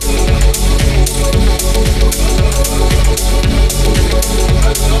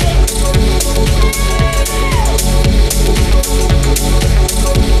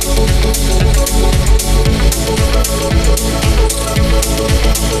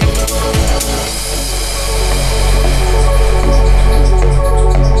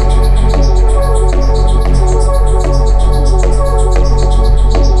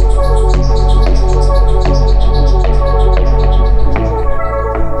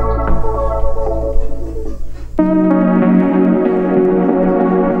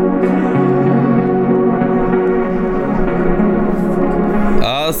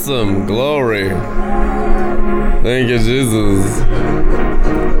awesome. Glory. Thank you, Jesus.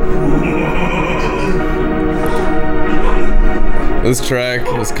 This track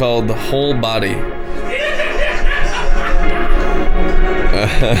is called The Whole Body.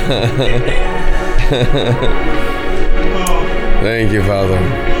 Thank you, Father.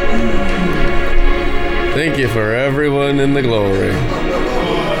 Thank you for everyone in the glory.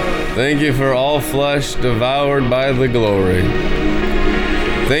 Thank you for all flesh devoured by the glory.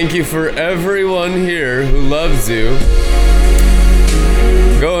 Thank you for everyone here who loves you,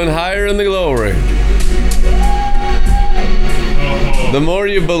 going higher in the glory. The more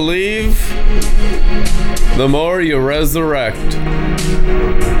you believe, the more you resurrect.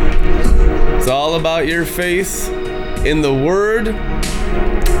 It's all about your faith in the Word,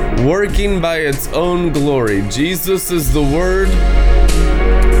 working by its own glory. Jesus is the Word,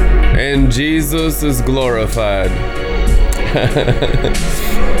 and Jesus is glorified.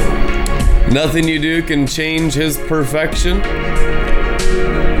 Nothing you do can change His perfection.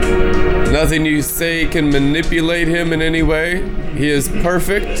 Nothing you say can manipulate Him in any way. He is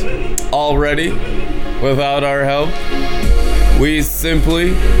perfect already without our help. We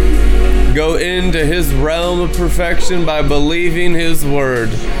simply go into His realm of perfection by believing His word.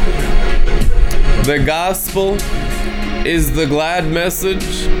 The gospel is the glad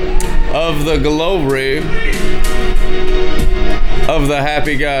message of the glory of the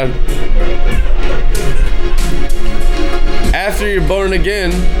happy God. After you're born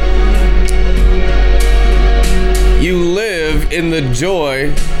again, you live in the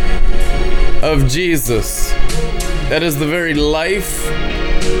joy of Jesus. That is the very life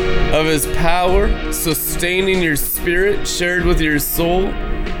of His power, sustaining your spirit, shared with your soul,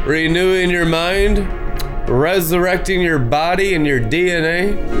 renewing your mind, resurrecting your body and your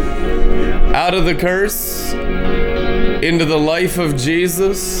DNA out of the curse into the life of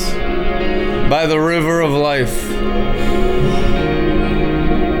Jesus by the river of life.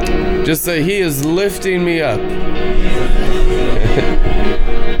 Just say, He is lifting me up.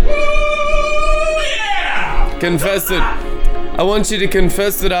 Confess it. I want you to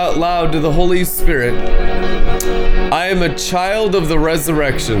confess it out loud to the Holy Spirit. I am a child of the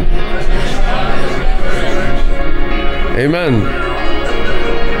resurrection. Amen.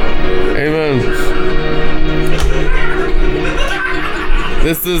 Amen.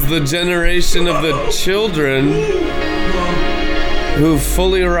 This is the generation of the children who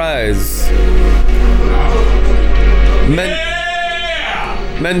fully rise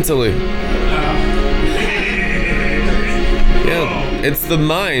mentally. Yeah, it's the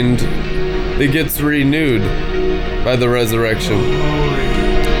mind that gets renewed by the resurrection.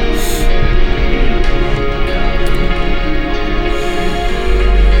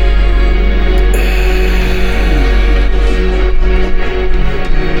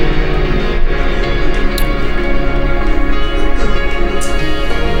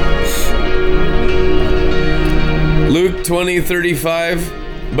 Luke 20:35,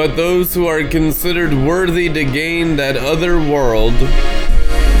 but those who are considered worthy to gain that other world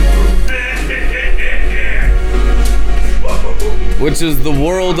which is the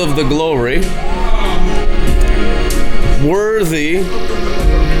world of the glory, worthy,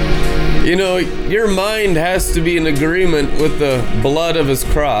 you know, your mind has to be in agreement with the blood of His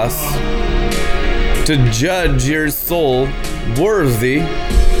cross to judge your soul worthy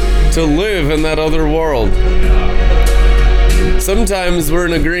to live in that other world. Sometimes we're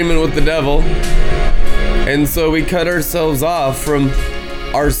in agreement with the devil, and so we cut ourselves off from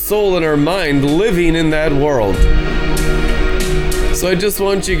our soul and our mind living in that world. So I just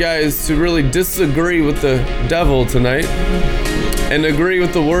want you guys to really disagree with the devil tonight and agree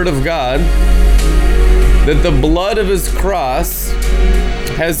with the Word of God that the blood of His cross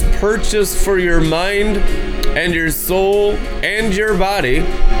has purchased for your mind and your soul and your body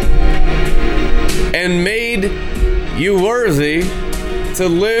and made you worthy to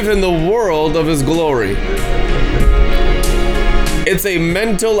live in the world of His glory. It's a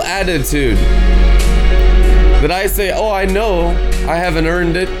mental attitude that I say, oh, I know I haven't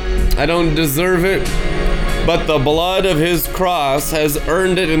earned it, I don't deserve it, but the blood of His cross has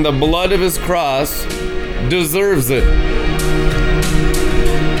earned it, and the blood of His cross deserves it.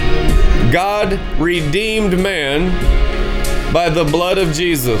 God redeemed man by the blood of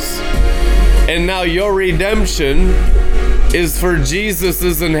Jesus. And now your redemption is for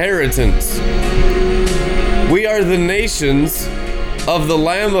Jesus' inheritance. We are the nations of the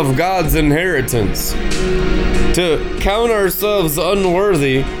Lamb of God's inheritance. To count ourselves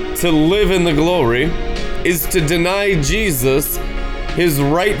unworthy to live in the glory is to deny Jesus His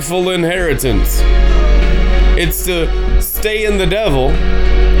rightful inheritance. It's to stay in the devil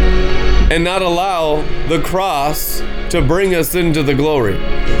and not allow the cross to bring us into the glory.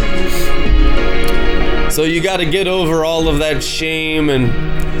 So you got to get over all of that shame and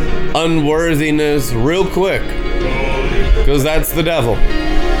unworthiness real quick, because that's the devil.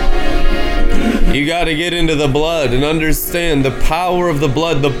 You got to get into the blood and understand the power of the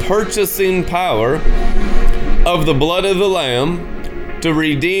blood, the purchasing power of the blood of the Lamb to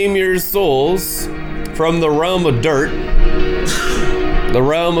redeem your souls from the realm of dirt, the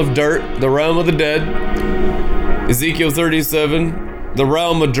realm of the dead, Ezekiel 37, the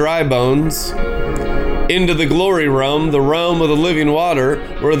realm of dry bones, into the glory realm, the realm of the living water,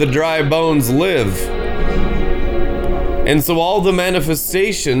 where the dry bones live. And so all the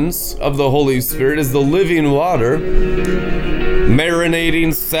manifestations of the Holy Spirit is the living water,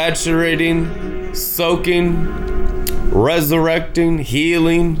 marinating, saturating, soaking, resurrecting,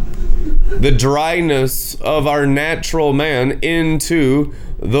 healing the dryness of our natural man into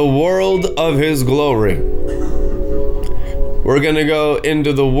the world of His glory. We're going to go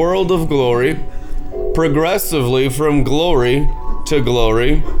into the world of glory progressively from glory to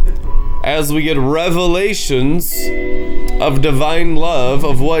glory as we get revelations of divine love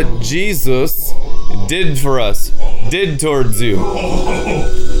of what Jesus did for us, did towards you.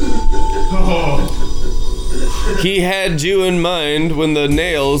 He had you in mind when the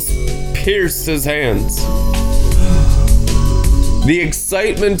nails pierced His hands. The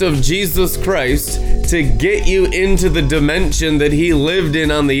excitement of Jesus Christ to get you into the dimension that He lived in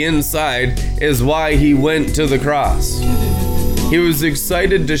on the inside is why He went to the cross. He was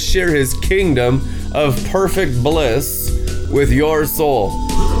excited to share His kingdom of perfect bliss with your soul.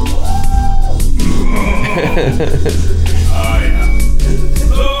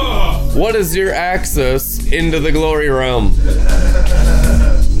 What is your access into the glory realm?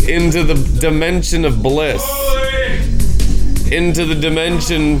 Into the dimension of bliss? Into the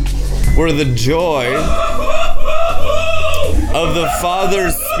dimension where the joy of the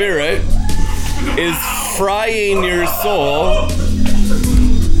Father's Spirit is frying your soul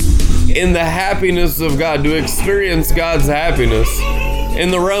in the happiness of God, to experience God's happiness. In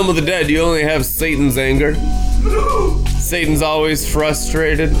the realm of the dead, you only have Satan's anger. Satan's always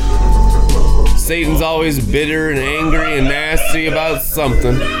frustrated. Satan's always bitter and angry and nasty about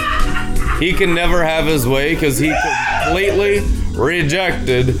something. He can never have his way because he completely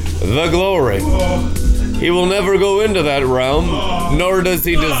rejected the glory. He will never go into that realm, nor does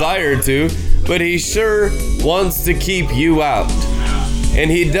he desire to, but he sure wants to keep you out. And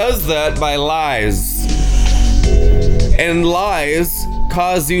he does that by lies. And lies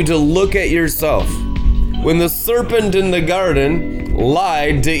cause you to look at yourself. When the serpent in the garden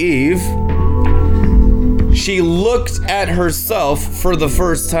lied to Eve, she looked at herself for the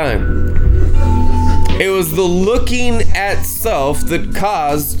first time. It was the looking at self that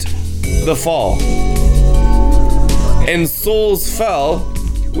caused the fall. And souls fell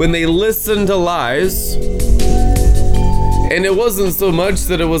when they listened to lies. And it wasn't so much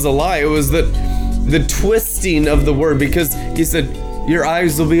that it was a lie, it was that the twisting of the word, because he said, your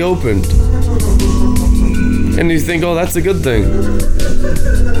eyes will be opened. And you think, oh, that's a good thing.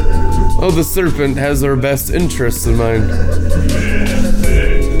 Oh, the serpent has our best interests in mind.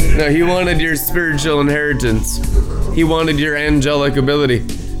 Now, he wanted your spiritual inheritance. He wanted your angelic ability.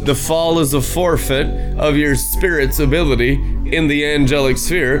 The fall is a forfeit of your spirit's ability in the angelic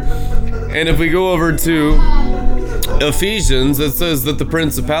sphere. And if we go over to Ephesians, it says that the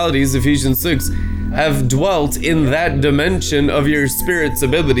principalities, Ephesians 6, have dwelt in that dimension of your spirit's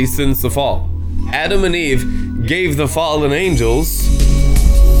ability since the fall. Adam and Eve gave the fallen angels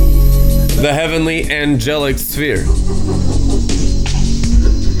the heavenly angelic sphere.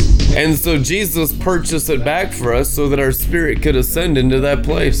 And so Jesus purchased it back for us so that our spirit could ascend into that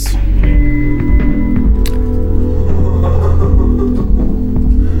place.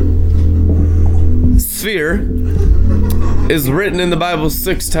 Sphere is written in the Bible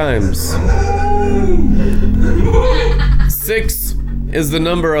 6 times. 6 is the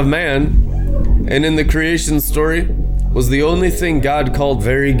number of man, and in the creation story was the only thing God called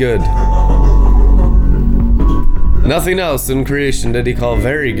very good. Nothing else in creation did he call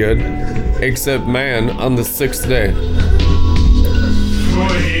very good except man on the 6th day.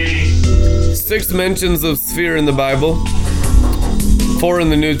 6 mentions of sphere in the Bible, 4 in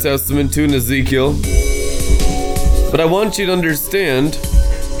the New Testament, 2 in Ezekiel. But I want you to understand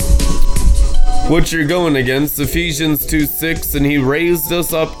what you're going against. Ephesians 2:6, and he raised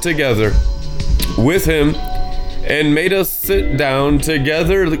us up together with him and made us sit down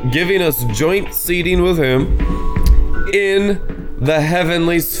together, giving us joint seating with him in the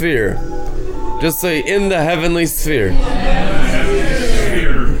heavenly sphere. Just say, in the heavenly sphere.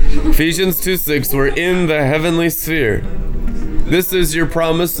 Ephesians 2:6, we're in the heavenly sphere. This is your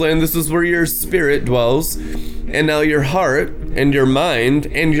promised land. This is where your spirit dwells. And now your heart and your mind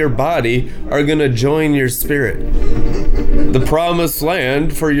and your body are going to join your spirit. The promised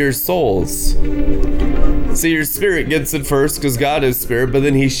land for your souls. See, your spirit gets it first because God is spirit, but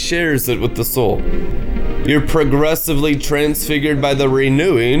then he shares it with the soul. You're progressively transfigured by the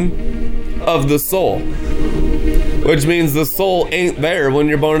renewing of the soul, which means the soul ain't there when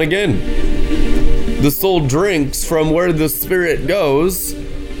you're born again. The soul drinks from where the spirit goes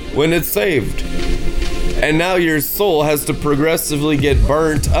when it's saved. And now your soul has to progressively get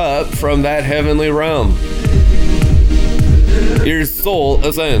burnt up from that heavenly realm. Your soul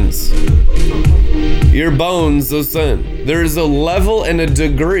ascends. Your bones ascend. There is a level and a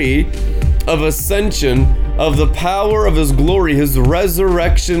degree of ascension of the power of his glory, his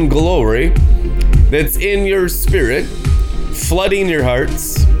resurrection glory, that's in your spirit, flooding your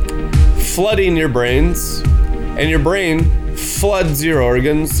hearts, flooding your brains, and your brain floods your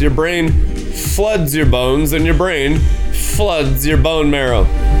organs, your brain floods your bones, and your brain floods your bone marrow.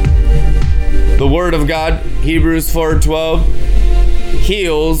 The Word of God, Hebrews 4:12,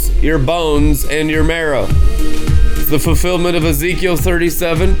 heals your bones and your marrow. It's the fulfillment of Ezekiel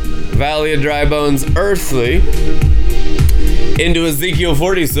 37, valley of dry bones, earthly, into Ezekiel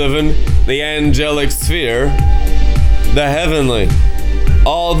 47, the angelic sphere, the heavenly.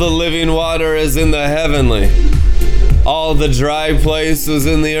 All the living water is in the heavenly. All the dry places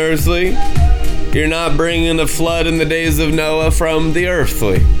in the earthly. You're not bringing a flood in the days of Noah from the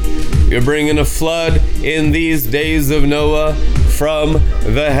earthly. You're bringing a flood in these days of Noah from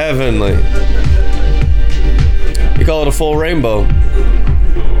the heavenly. You call it a full rainbow.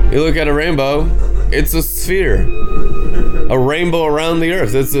 You look at a rainbow, it's a sphere. A rainbow around the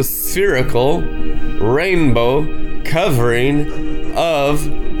earth. It's a spherical rainbow covering of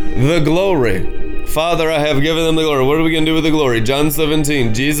the glory. Father, I have given them the glory. What are we going to do with the glory? John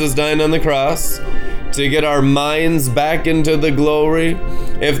 17, Jesus dying on the cross to get our minds back into the glory.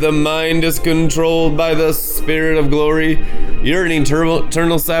 If the mind is controlled by the Spirit of glory, you're in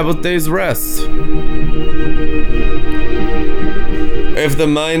eternal Sabbath day's rest. If the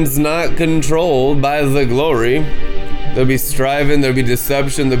mind's not controlled by the glory, there'll be striving, there'll be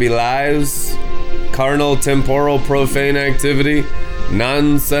deception, there'll be lies, carnal, temporal, profane activity,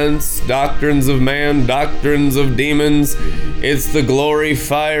 nonsense, doctrines of man, doctrines of demons. It's the glory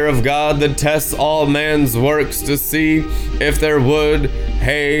fire of God that tests all man's works to see if they're wood,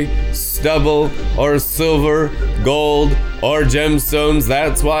 hay, stubble, or silver, gold, or gemstones.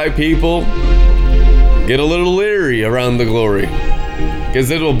 That's why people get a little leery around the glory, because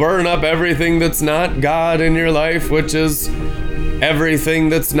it will burn up everything that's not God in your life, which is everything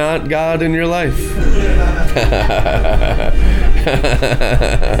that's not God in your life.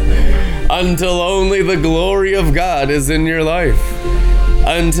 Until only the glory of God is in your life.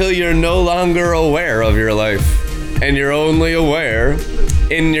 Until you're no longer aware of your life, and you're only aware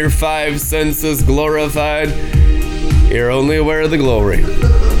in your five senses glorified. You're only aware of the glory.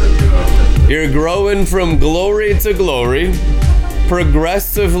 You're growing from glory to glory,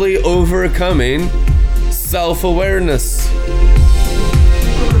 progressively overcoming self-awareness.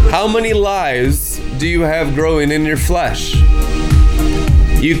 How many lies do you have growing in your flesh?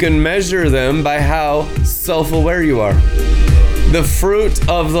 You can measure them by how self-aware you are. The fruit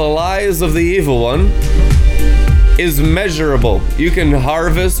of the lies of the evil one is measurable. You can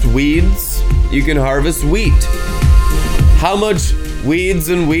harvest weeds, you can harvest wheat. How much weeds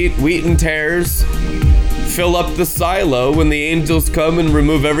and wheat and tares fill up the silo when the angels come and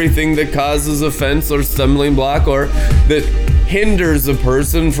remove everything that causes offense or stumbling block, or that hinders a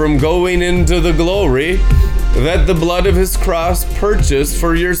person from going into the glory that the blood of his cross purchased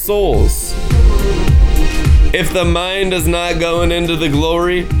for your souls. If the mind is not going into the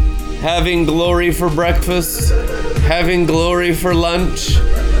glory, having glory for breakfast, having glory for lunch,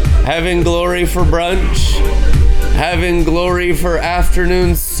 having glory for brunch, having glory for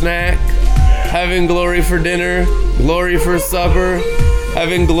afternoon snack, having glory for dinner, glory for supper,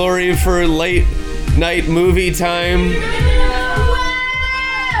 having glory for late night movie time,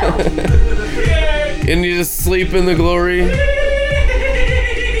 and you just sleep in the glory.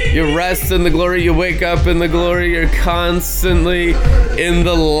 You rest in the glory. You wake up in the glory. You're constantly in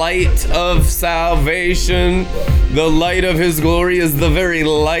the light of salvation. The light of his glory is the very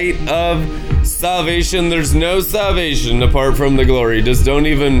light of salvation. There's no salvation apart from the glory. Just don't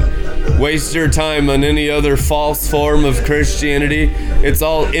even waste your time on any other false form of Christianity. It's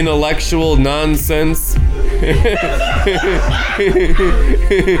all intellectual nonsense.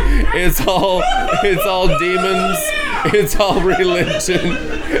 it's all demons. It's all religion.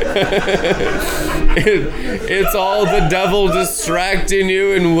 It's all the devil distracting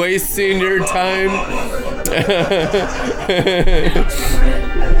you and wasting your time.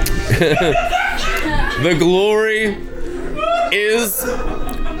 The glory is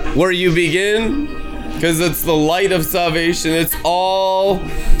where you begin, because it's the light of salvation. It's all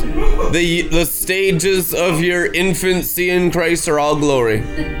the stages of your infancy in Christ are all glory.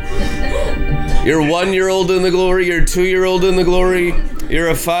 You're 1-year-old in the glory, you're 2-year-old in the glory, you're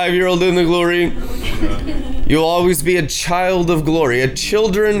a 5-year-old in the glory. You'll always be a child of glory. A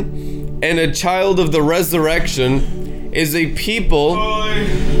children and a child of the resurrection is a people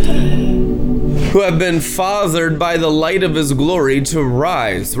who have been fathered by the light of his glory to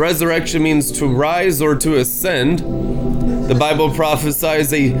rise. Resurrection means to rise or to ascend. The Bible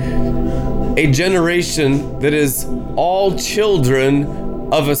prophesies a generation that is all children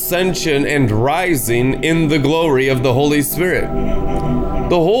of ascension and rising in the glory of the Holy Spirit.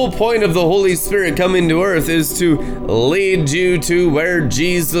 The whole point of the Holy Spirit coming to earth is to lead you to where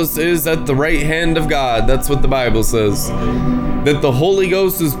Jesus is at the right hand of God. That's what the Bible says. That the Holy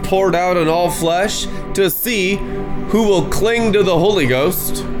Ghost is poured out on all flesh to see who will cling to the Holy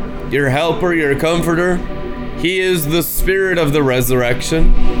Ghost, your helper, your comforter. He is the Spirit of the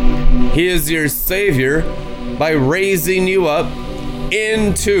resurrection. He is your Savior by raising you up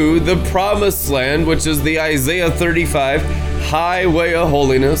into the promised land, which is the Isaiah 35 highway of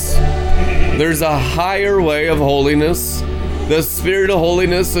holiness. There's a higher way of holiness. The Spirit of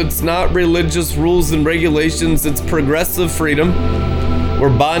holiness, it's not religious rules and regulations, it's progressive freedom, where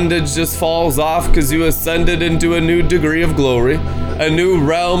bondage just falls off because you ascended into a new degree of glory, a new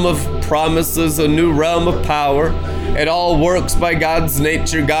realm of promises, a new realm of power. It all works by God's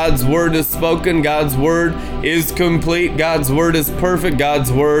nature. God's word is spoken. God's word is complete. God's word is perfect.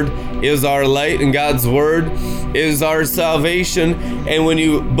 God's word is our light, and God's word is our salvation. And when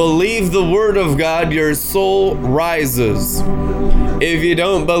you believe the word of God, your soul rises. If you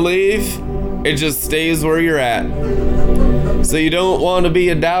don't believe, it just stays where you're at. So you don't want to be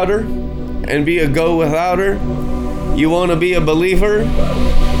a doubter and be a go-withouter. You want to be a believer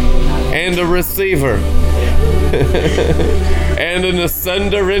and a receiver. And an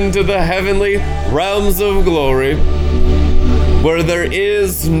ascender into the heavenly realms of glory, where there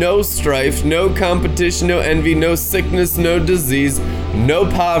is no strife, no competition, no envy, no sickness, no disease, no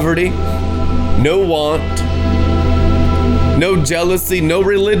poverty, no want, no jealousy, no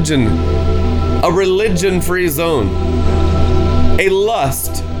religion. A religion-free zone, a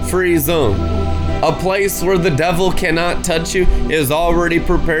lust-free zone. A place where the devil cannot touch you is already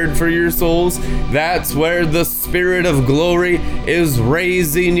prepared for your souls. That's where the Spirit of glory is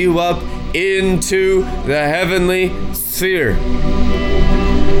raising you up into the heavenly sphere.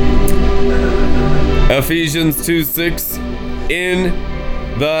 Ephesians 2:6, in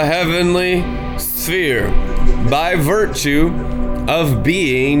the heavenly sphere, by virtue of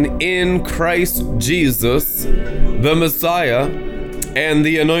being in Christ Jesus, the Messiah and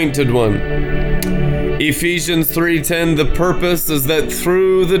the Anointed One. Ephesians 3:10, the purpose is that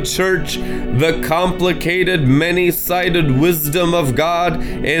through the church, the complicated, many-sided wisdom of God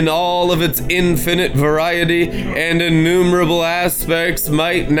in all of its infinite variety and innumerable aspects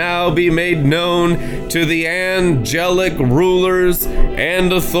might now be made known to the angelic rulers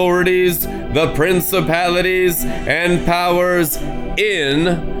and authorities, the principalities and powers in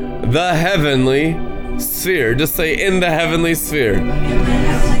the heavenly sphere. Just say, in the heavenly sphere.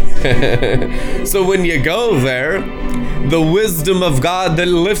 So when you go there, the wisdom of God that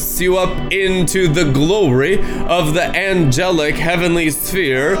lifts you up into the glory of the angelic heavenly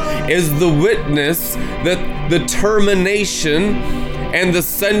sphere is the witness that the termination and the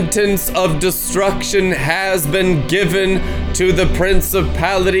sentence of destruction has been given to the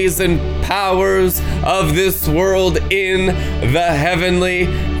principalities and powers of this world in the heavenly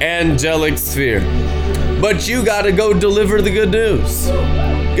angelic sphere. But you gotta go deliver the good news.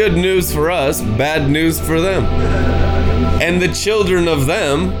 Good news for us, bad news for them. And the children of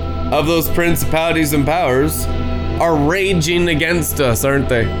them, of those principalities and powers, are raging against us, aren't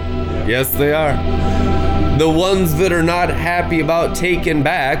they? Yes, they are. The ones that are not happy about taking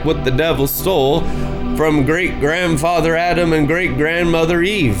back what the devil stole from great-grandfather Adam and great-grandmother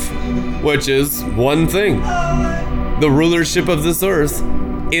Eve, which is one thing: the rulership of this earth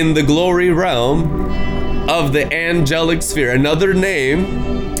in the glory realm of the angelic sphere. Another name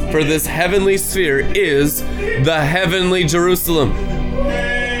for this heavenly sphere is the heavenly Jerusalem.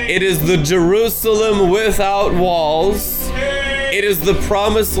 It is the Jerusalem without walls. It is the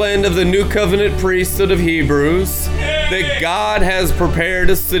promised land of the new covenant priesthood of Hebrews. that God has prepared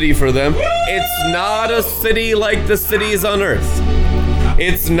a city for them. It's not a city like the cities on earth.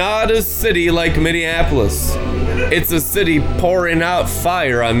 It's not a city like Minneapolis. It's a city pouring out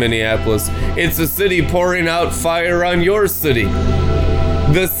fire on Minneapolis. It's a city pouring out fire on your city.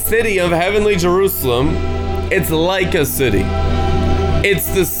 The city of heavenly Jerusalem, it's like a city.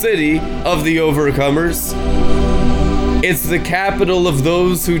 It's the city of the overcomers. It's the capital of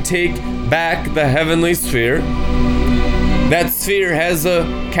those who take back the heavenly sphere. That sphere has a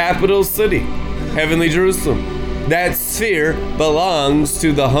capital city, heavenly Jerusalem. That sphere belongs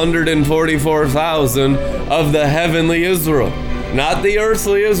to the 144,000 of the heavenly Israel, not the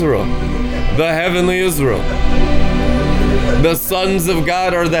earthly Israel, the heavenly Israel. The sons of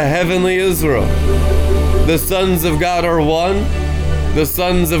God are the heavenly Israel. The sons of God are one. The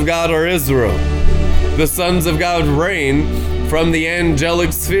sons of God are Israel. The sons of God reign from the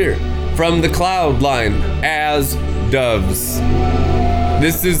angelic sphere, from the cloud line, as doves.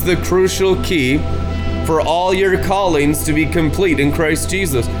 This is the crucial key for all your callings to be complete in Christ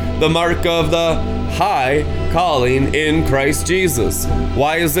Jesus. The mark of the high calling in Christ Jesus.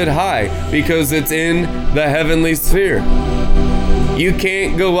 Why is it high? Because it's in the heavenly sphere. You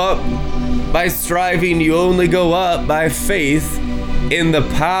can't go up by striving. You only go up by faith in the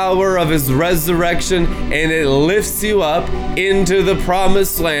power of his resurrection, and it lifts you up into the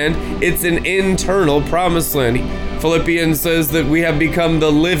promised land. It's an internal promised land. Philippians says that we have become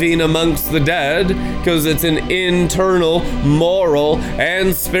the living amongst the dead because it's an internal, moral,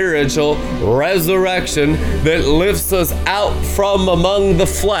 and spiritual resurrection that lifts us out from among the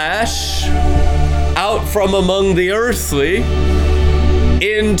flesh, out from among the earthly,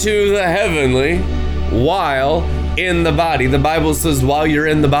 into the heavenly, while in the body. The Bible says while you're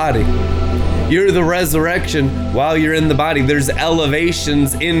in the body. You're the resurrection while you're in the body. There's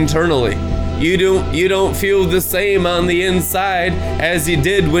elevations internally. You don't feel the same on the inside as you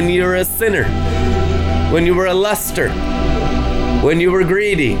did when you were a sinner, when you were a luster, when you were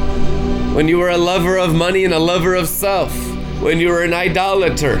greedy, when you were a lover of money and a lover of self, when you were an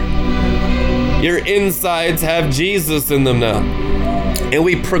idolater. Your insides have Jesus in them now. And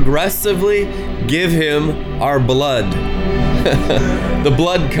we progressively give him our blood. The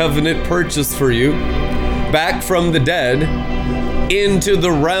blood covenant purchased for you back from the dead into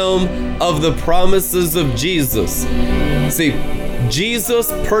the realm of the promises of Jesus. See,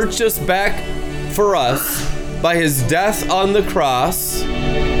 Jesus purchased back for us by his death on the cross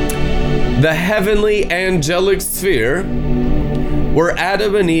the heavenly angelic sphere where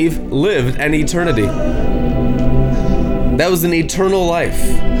Adam and Eve lived an eternity. That was an eternal life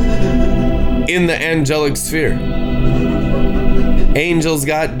in the angelic sphere. Angels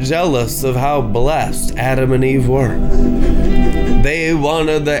got jealous of how blessed Adam and Eve were. They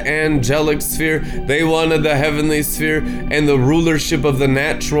wanted the angelic sphere, they wanted the heavenly sphere and the rulership of the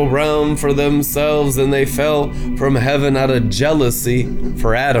natural realm for themselves, and they fell from heaven out of jealousy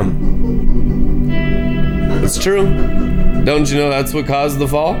for Adam. It's true. Don't you know that's what caused the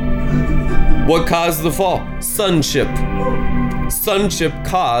fall? What caused the fall? Sonship. Sonship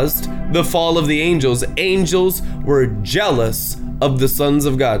caused the fall of the angels. Angels were jealous of the sons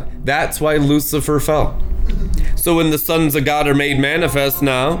of God. That's why Lucifer fell. So when the sons of God are made manifest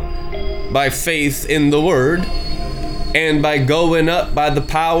now by faith in the word and by going up by the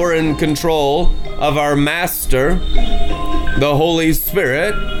power and control of our master, the Holy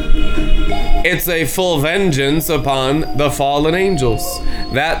Spirit, it's a full vengeance upon the fallen angels.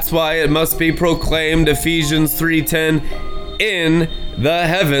 That's why it must be proclaimed, Ephesians 3:10, in the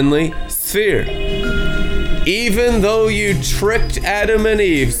heavenly sphere. Even though you tricked Adam and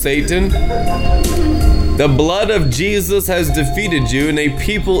Eve, Satan, the blood of Jesus has defeated you, and a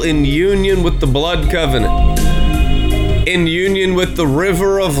people in union with the blood covenant, in union with the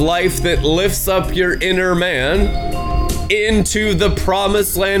river of life that lifts up your inner man into the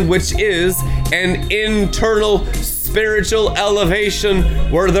promised land, which is an internal spiritual elevation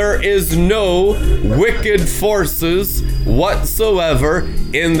where there is no wicked forces whatsoever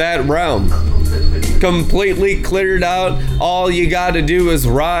in that realm. Completely cleared out. All you got to do is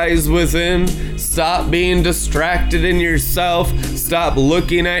rise within. Stop being distracted in yourself. Stop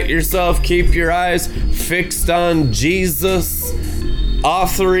looking at yourself. Keep your eyes fixed on Jesus,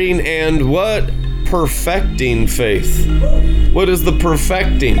 authoring and what? Perfecting faith. What is the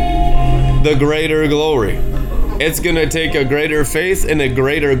perfecting? The greater glory. It's going to take a greater faith and a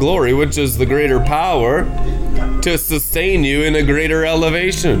greater glory, which is the greater power, to sustain you in a greater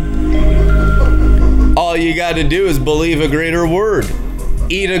elevation. All you got to do is believe a greater word,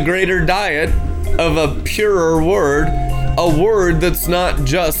 eat a greater diet of a purer word, a word that's not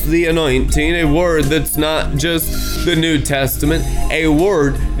just the anointing, a word that's not just the New Testament, a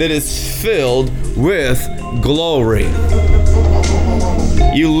word that is filled with glory.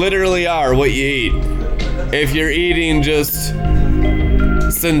 You literally are what you eat. If you're eating just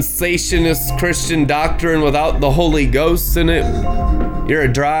sensationist Christian doctrine without the Holy Ghost in it, you're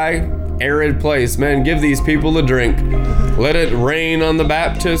a dry, arid place. Man, give these people a drink. Let it rain on the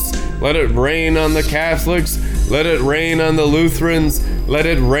Baptists. Let it rain on the Catholics. Let it rain on the Lutherans. Let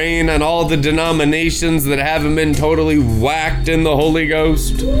it rain on all the denominations that haven't been totally whacked in the Holy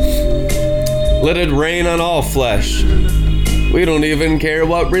Ghost. Let it rain on all flesh. We don't even care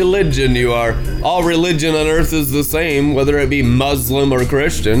what religion you are. All religion on earth is the same, whether it be Muslim or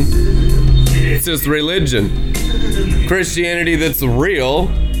Christian. It's just religion. Christianity that's real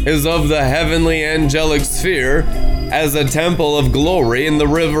is of the heavenly angelic sphere as a temple of glory in the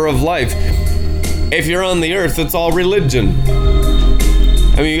river of life. If you're on the earth, it's all religion.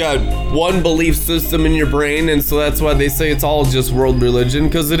 I mean, you got one belief system in your brain, and so that's why they say it's all just world religion,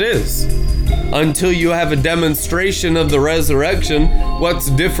 because it is. Until you have a demonstration of the resurrection, what's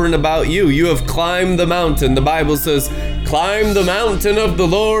different about you? You have climbed the mountain. The Bible says, climb the mountain of the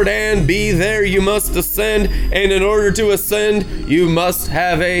Lord and be there. You must ascend, and in order to ascend, you must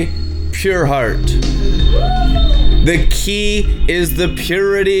have a pure heart. The key is the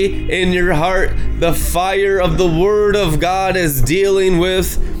purity in your heart. The fire of the Word of God is dealing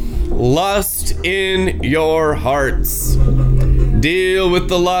with lust in your hearts. Deal with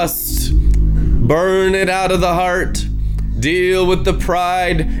the lust. Burn it out of the heart. Deal with the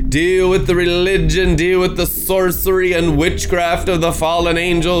pride. Deal with the religion. Deal with the sorcery and witchcraft of the fallen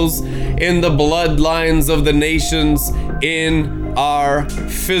angels in the bloodlines of the nations in our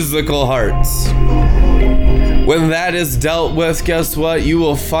physical hearts. When that is dealt with, guess what? You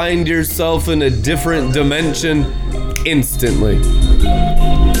will find yourself in a different dimension instantly.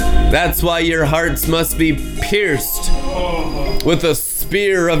 That's why your hearts must be pierced with a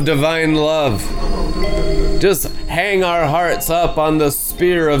spear of divine love. Just hang our hearts up on the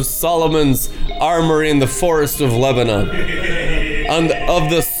spear of Solomon's armory in the forest of Lebanon. Of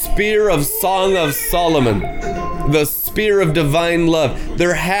the spear of Song of Solomon. The spear of divine love.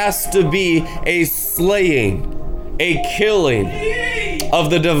 There has to be a slaying, a killing of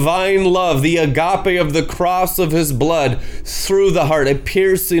the divine love, the agape of the cross of his blood through the heart, a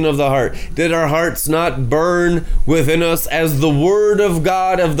piercing of the heart. Did our hearts not burn within us as the word of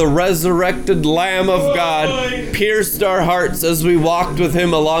God, of the resurrected Lamb of God, pierced our hearts as we walked with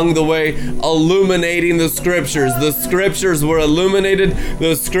him along the way, illuminating the scriptures? The scriptures were illuminated,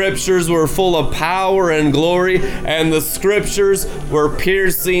 the scriptures were full of power and glory, and the scriptures were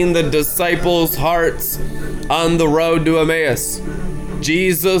piercing the disciples' hearts on the road to Emmaus.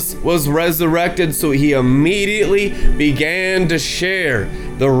 Jesus was resurrected, so he immediately began to share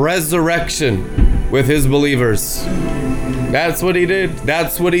the resurrection with his believers. That's what he did.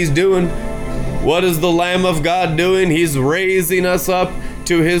 That's what he's doing. What is the Lamb of God doing? He's raising us up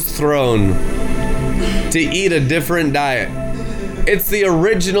to his throne to eat a different diet. It's the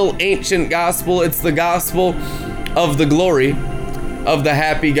original ancient gospel. It's the gospel of the glory of the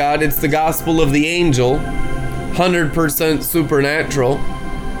happy God. It's the gospel of the angel. 100% supernatural,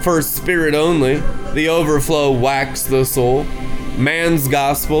 for spirit only. The overflow whacks the soul. Man's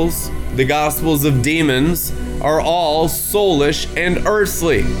gospels, the gospels of demons, are all soulish and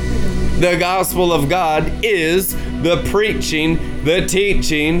earthly. The gospel of God is the preaching, the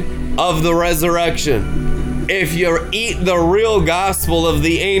teaching of the resurrection. If you eat the real gospel of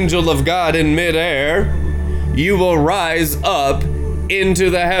the angel of God in midair, you will rise up into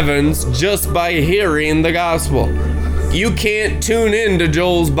the heavens just by hearing the gospel. You can't tune in to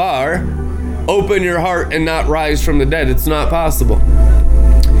Joel's bar, open your heart, and not rise from the dead. It's not possible.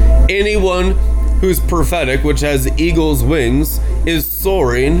 Anyone who's prophetic, which has eagle's wings, is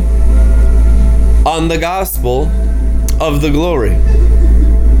soaring on the gospel of the glory.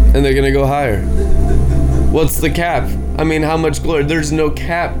 And they're gonna go higher. What's the cap? I mean, how much glory? There's no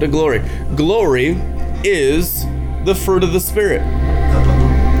cap to glory. Glory is the fruit of the Spirit.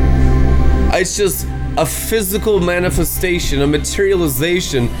 It's just a physical manifestation, a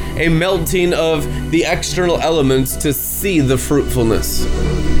materialization, a melting of the external elements to see the fruitfulness.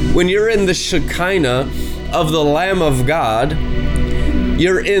 When you're in the Shekinah of the Lamb of God,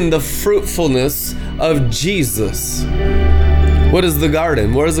 you're in the fruitfulness of Jesus. What is the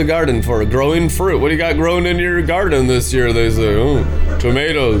garden? What is the garden for? Growing fruit. What do you got growing in your garden this year? They say, oh,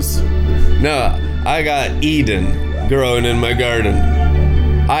 tomatoes. No, I got Eden growing in my garden.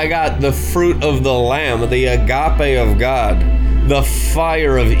 I got the fruit of the Lamb, the agape of God, the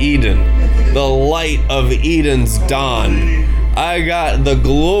fire of Eden. the light of Eden's dawn. I got the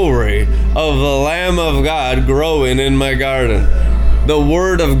glory of the Lamb of God growing in my garden. The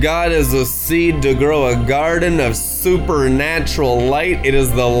Word of God is a seed to grow a garden of supernatural light. It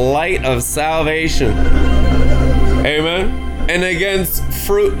is the light of salvation. Amen. And against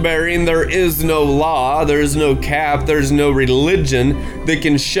fruit bearing, there is no law, there's no cap, there's no religion that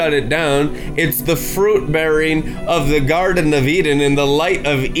can shut it down. It's the fruit bearing of the Garden of Eden in the light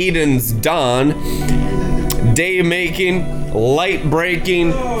of Eden's dawn, day making, light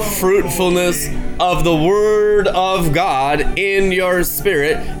breaking fruitfulness of the Word of God in your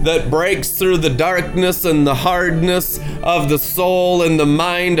spirit that breaks through the darkness and the hardness of the soul and the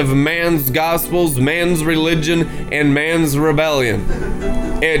mind of man's gospels, man's religion, and man's rebellion.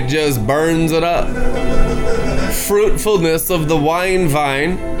 It just burns it up. Fruitfulness of the wine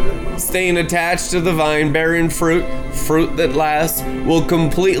vine, staying attached to the vine, bearing fruit that lasts, will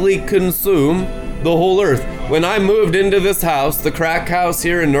completely consume the whole earth. When I moved into this house, the crack house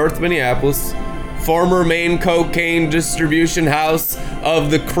here in North Minneapolis, former main cocaine distribution house of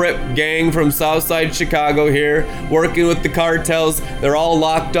the Crip gang from Southside Chicago here, working with the cartels. They're all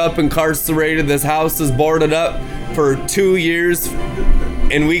locked up, incarcerated. This house is boarded up for 2 years,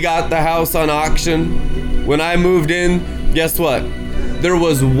 and we got the house on auction. When I moved in, guess what? There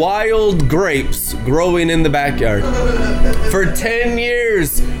was wild grapes growing in the backyard. For 10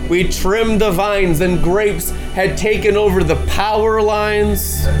 years, we trimmed the vines, and grapes had taken over the power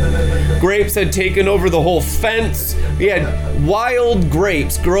lines. Grapes had taken over the whole fence. We had wild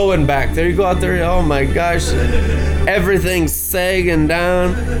grapes growing back there. You go out there, oh my gosh, everything's sagging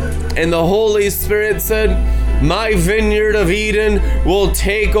down. And the Holy Spirit said, my vineyard of Eden will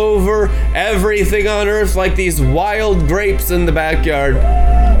take over everything on earth like these wild grapes in the backyard.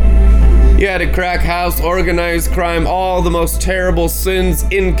 You had a crack house, organized crime, all the most terrible sins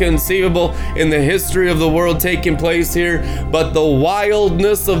inconceivable in the history of the world taking place here. But the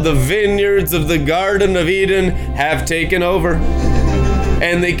wildness of the vineyards of the Garden of Eden have taken over.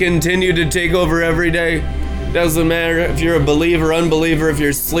 And they continue to take over every day. Doesn't matter if you're a believer, unbeliever, if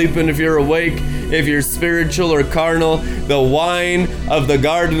you're sleeping, if you're awake, if you're spiritual or carnal. The wine of the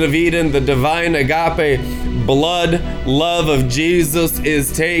Garden of Eden, the divine agape blood love of Jesus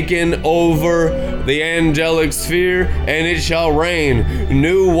is taken over the angelic sphere, and it shall rain.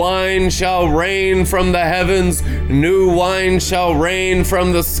 New wine shall rain from the heavens. New wine shall rain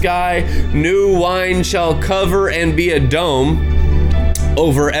from the sky. New wine shall cover and be a dome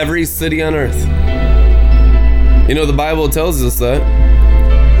over every city on earth. You know, the Bible tells us that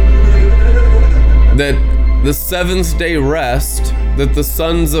the seventh day rest that the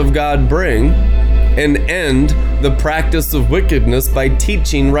sons of God bring and end the practice of wickedness by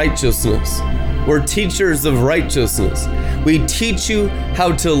teaching righteousness. We're teachers of righteousness. We teach you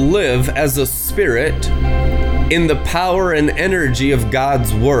how to live as a spirit in the power and energy of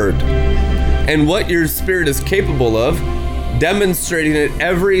God's word, and what your spirit is capable of, demonstrating it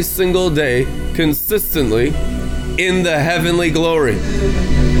every single day consistently in the heavenly glory.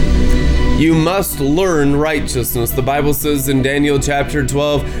 You must learn righteousness. The Bible says in Daniel chapter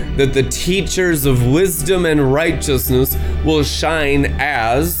 12 that the teachers of wisdom and righteousness will shine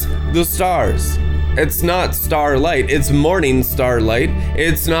as the stars. It's not starlight, it's morning starlight.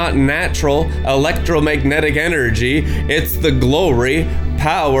 It's not natural electromagnetic energy. It's the glory,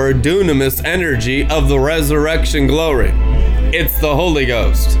 power, dunamis energy of the resurrection glory. It's the Holy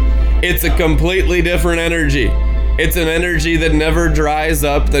Ghost. It's a completely different energy. It's an energy that never dries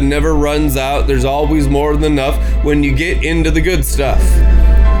up, that never runs out. There's always more than enough when you get into the good stuff.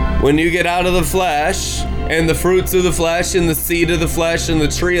 When you get out of the flesh and the fruits of the flesh and the seed of the flesh and the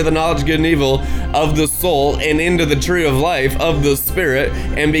tree of the knowledge of good and evil of the soul and into the tree of life of the spirit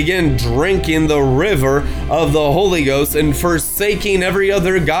and begin drinking the river of the Holy Ghost and forsaking every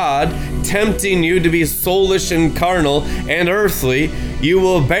other god, tempting you to be soulish and carnal and earthly, you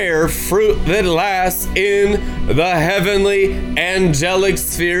will bear fruit that lasts in the heavenly angelic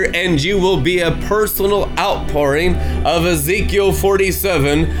sphere, and you will be a personal outpouring of Ezekiel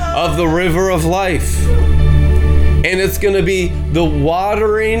 47 of the river of life. And it's going to be the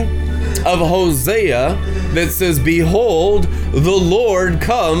watering of Hosea that says, behold, the Lord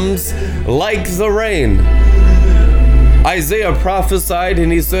comes like the rain. Isaiah prophesied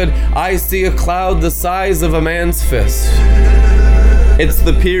and he said, I see a cloud the size of a man's fist. It's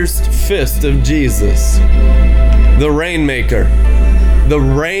the pierced fist of Jesus, the rainmaker, the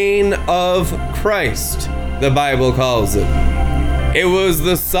reign of Christ, the Bible calls it. It was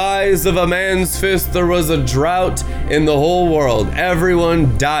the size of a man's fist. There was a drought in the whole world,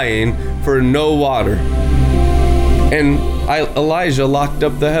 everyone dying for no water. And Elijah locked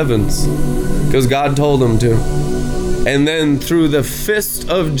up the heavens because God told him to. And then through the fist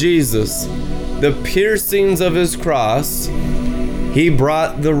of Jesus, the piercings of his cross, he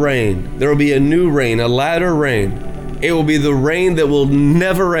brought the rain. There will be a new rain, a latter rain. It will be the rain that will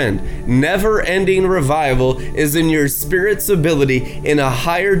never end. Never-ending revival is in your spirit's ability in a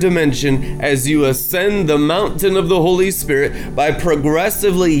higher dimension as you ascend the mountain of the Holy Spirit by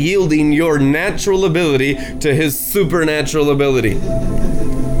progressively yielding your natural ability to his supernatural ability.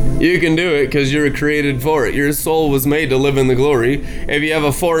 You can do it because you're created for it. Your soul was made to live in the glory. If you have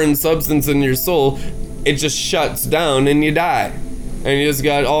a foreign substance in your soul, it just shuts down and you die. And you just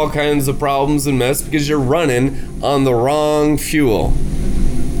got all kinds of problems and mess because you're running on the wrong fuel.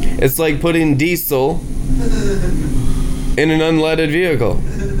 It's like putting diesel in an unleaded vehicle.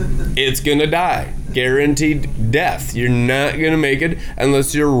 It's gonna die. Guaranteed death. You're not gonna make it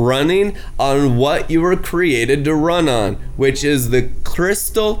unless you're running on what you were created to run on, which is the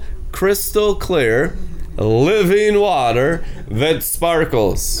crystal clear, living water that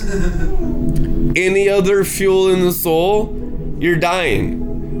sparkles. Any other fuel in the soul, you're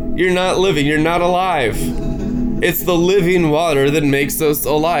dying. You're not living. You're not alive. It's the living water that makes us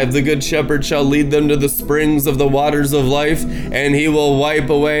alive. The good shepherd shall lead them to the springs of the waters of life, and he will wipe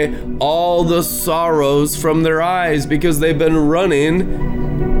away all the sorrows from their eyes because they've been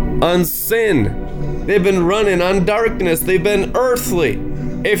running on sin. They've been running on darkness. They've been earthly.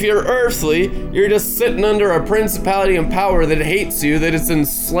 If you're earthly, you're just sitting under a principality and power that hates you, that has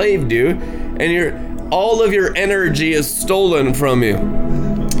enslaved you, and all of your energy is stolen from you.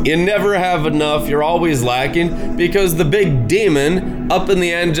 You never have enough. You're always lacking because the big demon up in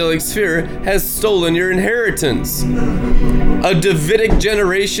the angelic sphere has stolen your inheritance. A Davidic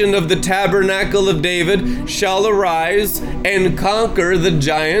generation of the tabernacle of David shall arise and conquer the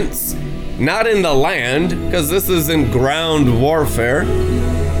giants, not in the land, because this is in ground warfare,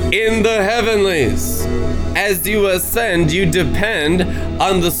 in the heavenlies. As you ascend, you depend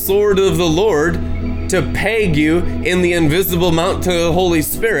on the sword of the Lord to peg you in the invisible mountain of the Holy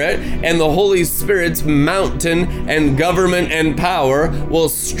Spirit, and the Holy Spirit's mountain and government and power will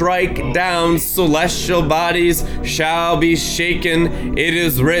strike down. Celestial bodies shall be shaken, it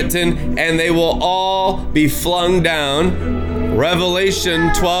is written, and they will all be flung down. Revelation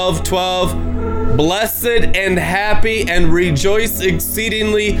 12:12. Blessed and happy and rejoice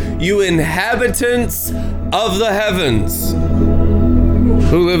exceedingly, you inhabitants of the heavens.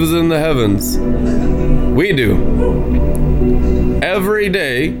 Who lives in the heavens? We do. Every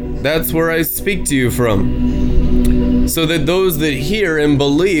day, that's where I speak to you from. So that those that hear and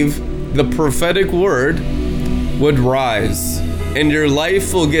believe the prophetic word would rise. And your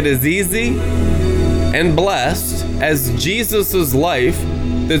life will get as easy and blessed as Jesus' life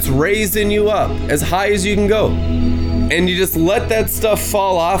that's raising you up as high as you can go. And you just let that stuff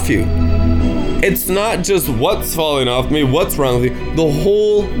fall off you. It's not just what's falling off me, what's wrong with you. The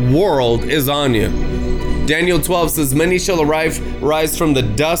whole world is on you. Daniel 12 says, many shall rise from the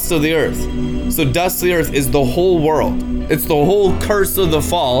dust of the earth. So dust of the earth is the whole world. It's the whole curse of the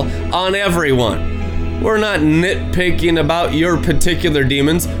fall on everyone. We're not nitpicking about your particular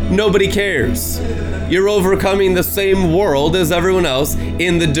demons. Nobody cares. You're overcoming the same world as everyone else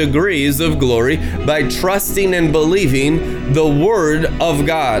in the degrees of glory by trusting and believing the word of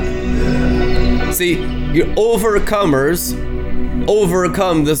God. See, your overcomers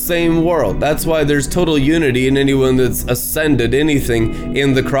overcome the same world. That's why there's total unity in anyone that's ascended anything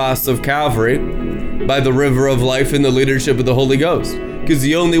in the cross of Calvary by the river of life in the leadership of the Holy Ghost. Because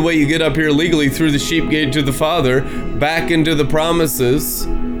the only way you get up here legally through the sheep gate to the Father, back into the promises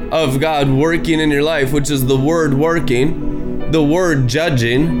of God working in your life, which is the word working, the word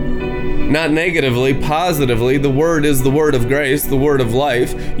judging, not negatively, positively. The word is the word of grace, the word of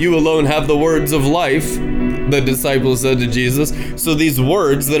life. You alone have the words of life, the disciples said to Jesus. So these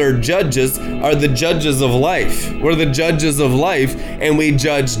words that are judges are the judges of life. We're the judges of life, and we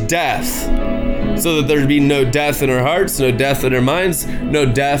judge death. So that there be no death in our hearts, no death in our minds, no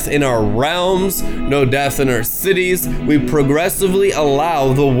death in our realms, no death in our cities. We progressively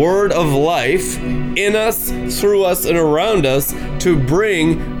allow the word of life in us, through us, and around us to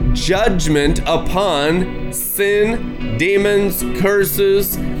bring judgment upon sin, demons,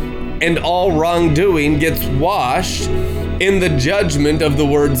 curses, and all wrongdoing gets washed in the judgment of the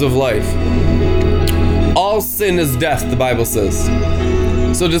words of life. All sin is death, the Bible says.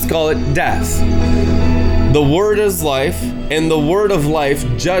 So just call it death. The word is life, and the word of life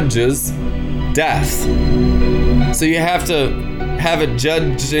judges death. So you have to have it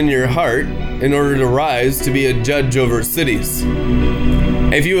judged in your heart in order to rise to be a judge over cities.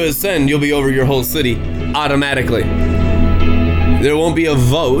 If you ascend, you'll be over your whole city automatically. There won't be a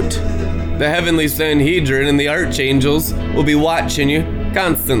vote. The heavenly Sanhedrin and the archangels will be watching you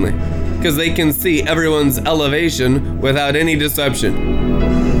constantly because they can see everyone's elevation without any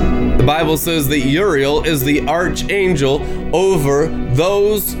deception. The Bible says that Uriel is the archangel over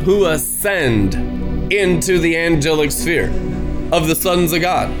those who ascend into the angelic sphere of the sons of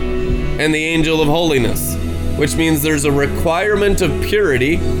God and the angel of holiness, which means there's a requirement of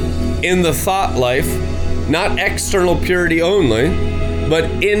purity in the thought life, not external purity only, but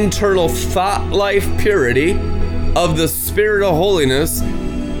internal thought life purity of the spirit of holiness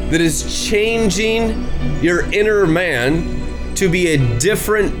that is changing your inner man to be a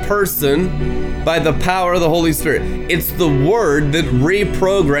different person by the power of the Holy Spirit. It's the word that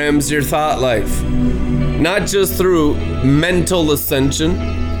reprograms your thought life, not just through mental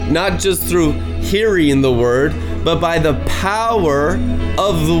ascension, not just through hearing the word, but by the power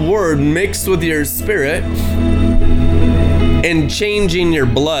of the word mixed with your spirit and changing your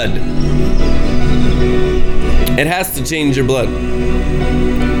blood. It has to change your blood.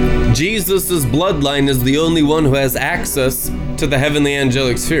 Jesus' bloodline is the only one who has access to the heavenly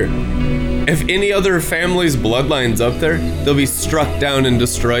angelic sphere. If any other family's bloodline's up there, they'll be struck down and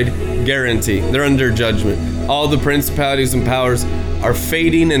destroyed. Guarantee. They're under judgment. All the principalities and powers are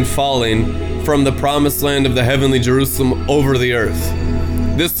fading and falling from the promised land of the heavenly Jerusalem over the earth.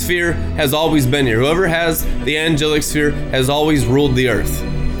 This sphere has always been here. Whoever has the angelic sphere has always ruled the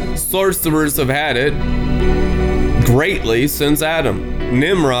earth. Sorcerers have had it greatly since Adam.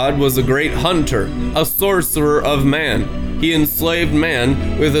 Nimrod was a great hunter, a sorcerer of man. He enslaved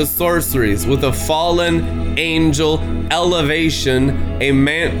man with his sorceries, with a fallen angel elevation, a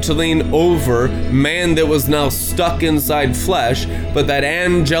mantling over man that was now stuck inside flesh. But that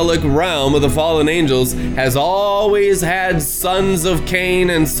angelic realm of the fallen angels has always had sons of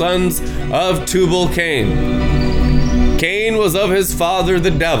Cain and sons of Tubal-Cain. Cain was of his father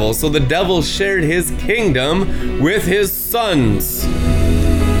the devil, so the devil shared his kingdom with his sons,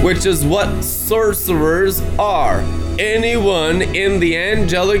 which is what sorcerers are. Anyone in the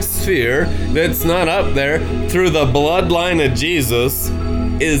angelic sphere that's not up there through the bloodline of Jesus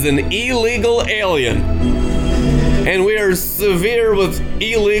is an illegal alien. And we are severe with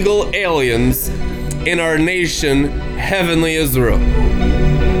illegal aliens in our nation, heavenly Israel.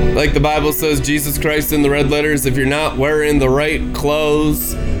 Like the Bible says, Jesus Christ in the red letters, if you're not wearing the right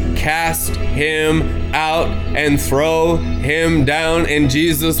clothes, cast him out and throw him down. And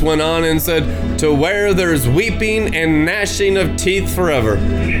Jesus went on and said, to where there's weeping and gnashing of teeth forever.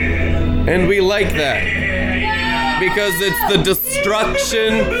 And we like that because it's the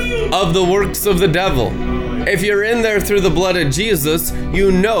destruction of the works of the devil. If you're in there through the blood of Jesus,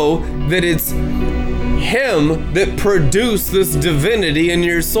 you know that it's him that produced this divinity in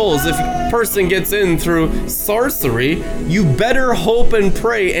your souls. If a person gets in through sorcery, you better hope and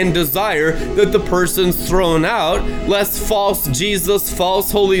pray and desire that the person's thrown out, lest false Jesus,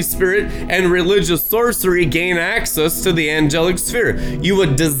 false Holy Spirit, and religious sorcery gain access to the angelic sphere. You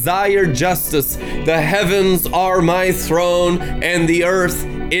would desire justice. The heavens are my throne, and the earth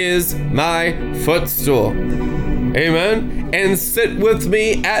is my footstool. Amen. And sit with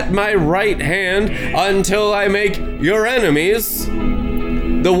me at my right hand until I make your enemies,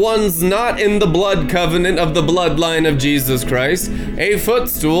 the ones not in the blood covenant of the bloodline of Jesus Christ, a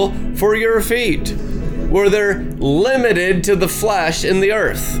footstool for your feet, where they're limited to the flesh in the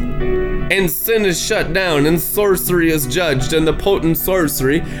earth. And sin is shut down, and sorcery is judged, and the potent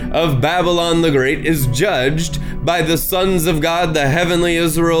sorcery of Babylon the Great is judged by the sons of God, the heavenly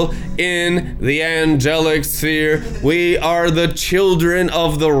Israel, in the angelic sphere. We are the children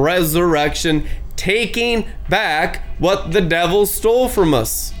of the resurrection, taking back what the devil stole from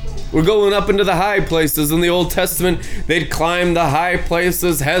us. We're going up into the high places. In the Old Testament, they'd climb the high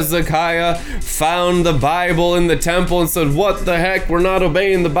places. Hezekiah found the Bible in the temple and said, what the heck, we're not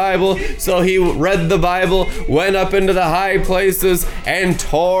obeying the Bible. So he read the Bible, went up into the high places, and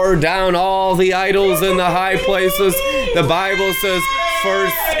tore down all the idols in the high places. The Bible says,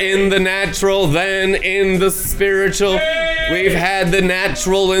 first in the natural, then in the spiritual. We've had the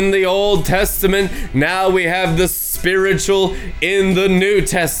natural in the Old Testament. Now we have the spiritual in the New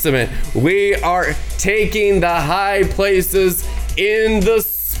Testament. We are taking the high places in the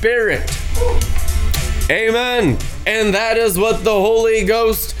Spirit. Amen. And that is what the Holy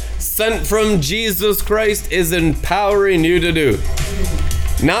Ghost sent from Jesus Christ is empowering you to do.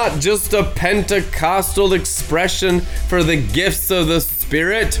 Not just a Pentecostal expression for the gifts of the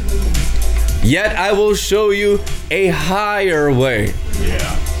Spirit, yet I will show you a higher way.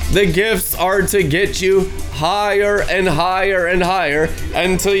 The gifts are to get you higher and higher and higher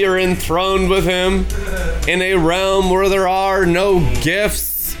until you're enthroned with Him in a realm where there are no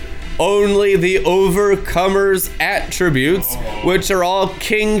gifts, only the overcomer's attributes, which are all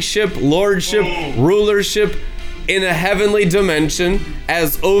kingship, lordship, rulership in a heavenly dimension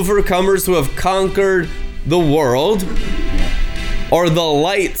as overcomers who have conquered the world, or the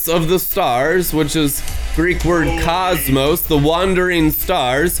lights of the stars, which is Greek word cosmos, the wandering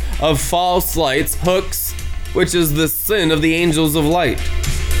stars of false lights, hooks, which is the sin of the angels of light.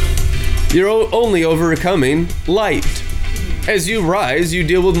 You're only overcoming light. As you rise, you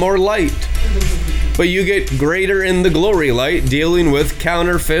deal with more light. But you get greater in the glory light, dealing with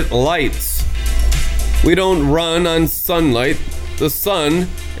counterfeit lights. We don't run on sunlight. The sun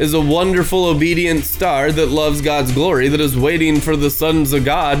is a wonderful, obedient star that loves God's glory, that is waiting for the sons of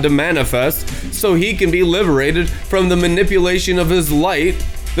God to manifest so He can be liberated from the manipulation of His light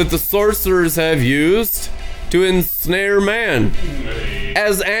that the sorcerers have used to ensnare man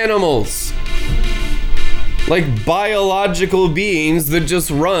as animals, like biological beings that just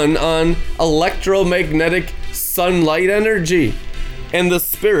run on electromagnetic sunlight energy. And the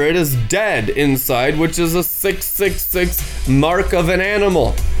spirit is dead inside, which is a 666 mark of an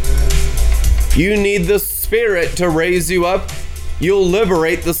animal. You need the spirit to raise you up. You'll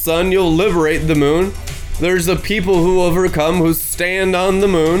liberate the sun, you'll liberate the moon. There's a people who overcome, who stand on the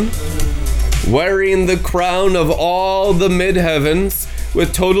moon, wearing the crown of all the mid-heavens,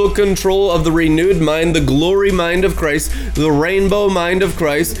 with total control of the renewed mind, the glory mind of Christ, the rainbow mind of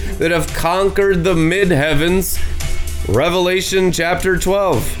Christ, that have conquered the mid-heavens. Revelation chapter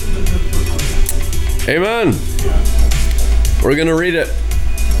 12. Amen. We're going to read it.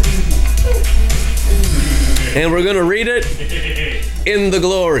 And we're going to read it in the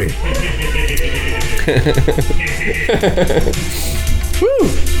glory. Woo.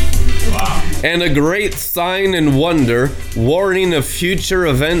 And a great sign and wonder, warning of future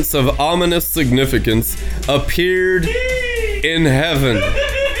events of ominous significance, appeared in heaven.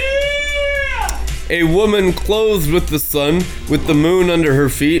 A woman clothed with the sun, with the moon under her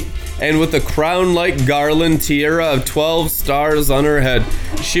feet, and with a crown-like garland tiara of 12 stars on her head.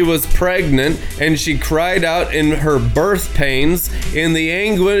 She was pregnant, and she cried out in her birth pains, in the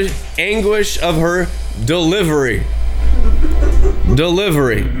anguish of her deliverance.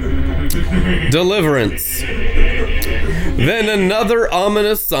 Then another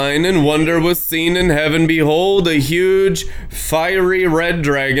ominous sign and wonder was seen in heaven. Behold, a huge, fiery red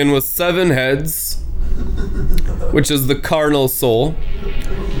dragon with 7 heads, which is the carnal soul,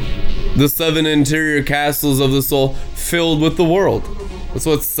 the 7 interior castles of the soul filled with the world. That's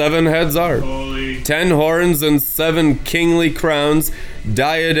what 7 heads are. 10 horns and 7 kingly crowns,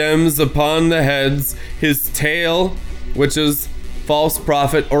 diadems upon the heads. His tail, which is false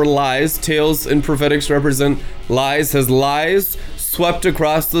prophet or lies, tails in prophetics represent lies, has lies swept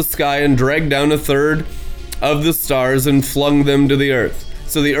across the sky and dragged down 1/3 of the stars and flung them to the earth.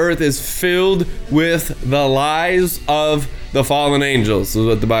 So the earth is filled with the lies of the fallen angels, is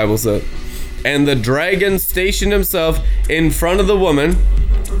what the Bible said. And the dragon stationed himself in front of the woman.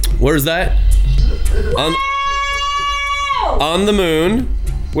 Where's that? On the moon,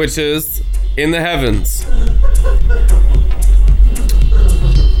 which is in the heavens.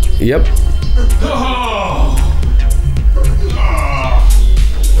 Yep.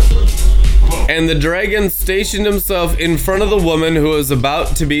 And the dragon stationed himself in front of the woman who was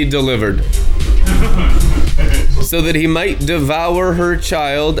about to be delivered, so that he might devour her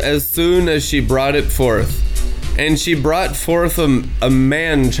child as soon as she brought it forth. And she brought forth a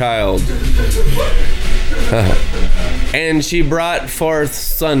man-child. And she brought forth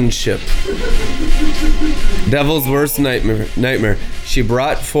sonship. Devil's worst nightmare. She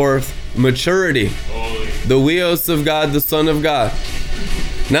brought forth maturity. The Weos of God, the Son of God.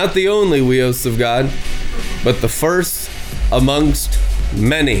 Not the only Weos of God, but the first amongst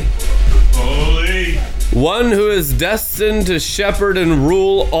many. Holy. One who is destined to shepherd and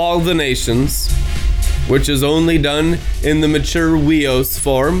rule all the nations, which is only done in the mature Weos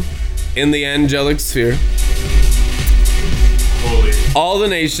form, in the angelic sphere. Holy. All the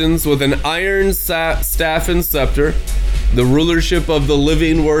nations with an iron staff and scepter, the rulership of the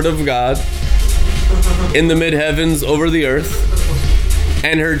living word of God, in the mid-heavens over the earth.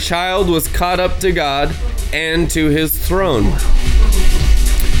 And her child was caught up to God and to his throne.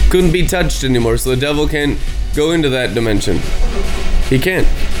 Couldn't be touched anymore, so the devil can't go into that dimension. He can't.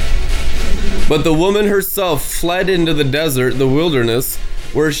 But the woman herself fled into the desert, the wilderness,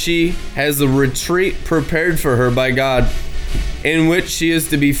 where she has a retreat prepared for her by God, in which she is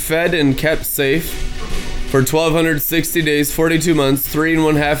to be fed and kept safe for 1260 days, 42 months,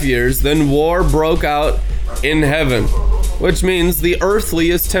 3.5 years. Then war broke out in heaven, which means the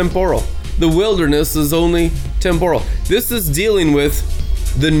earthly is temporal. The wilderness is only temporal. This is dealing with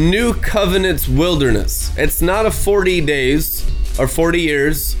the new covenant's wilderness. It's not a 40 days or 40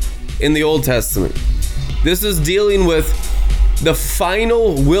 years in the Old Testament. This is dealing with the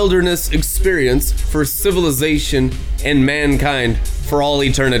final wilderness experience for civilization and mankind for all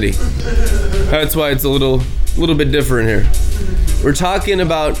eternity. That's why it's a little bit different here. We're talking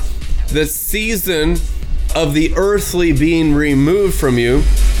about the season of the earthly being removed from you.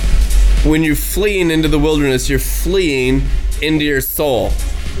 When you're fleeing into the wilderness, you're fleeing into your soul.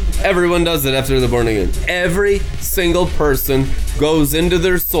 Everyone does it after they're born again. Every single person goes into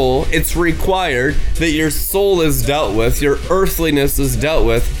their soul. It's required that your soul is dealt with, your earthliness is dealt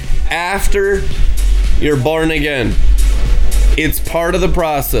with after you're born again. It's part of the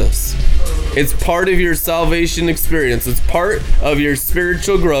process. It's part of your salvation experience. It's part of your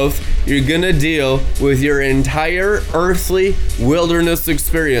spiritual growth. You're gonna deal with your entire earthly wilderness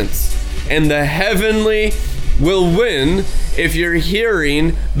experience. And the heavenly will win if you're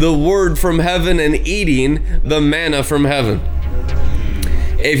hearing the word from heaven and eating the manna from heaven.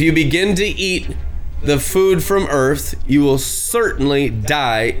 If you begin to eat the food from earth, you will certainly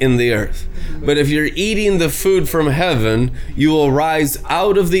die in the earth. But if you're eating the food from heaven, you will rise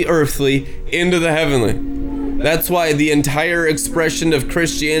out of the earthly into the heavenly. That's why the entire expression of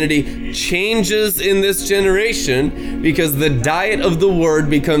Christianity changes in this generation, because the diet of the word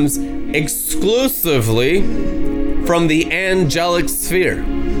becomes exclusively from the angelic sphere,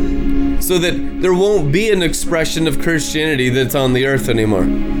 so that there won't be an expression of Christianity that's on the earth anymore.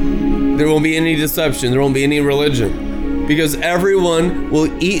 There won't be any deception. There won't be any religion, because everyone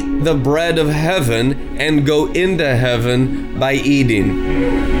will eat the bread of heaven and go into heaven by eating.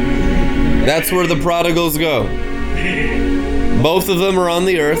 That's where the prodigals go. Both of them are on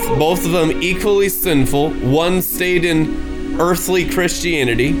the earth, both of them equally sinful. One stayed in earthly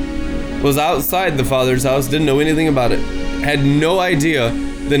Christianity, was outside the Father's house, didn't know anything about it, had no idea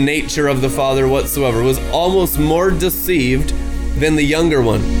the nature of the Father whatsoever, was almost more deceived than the younger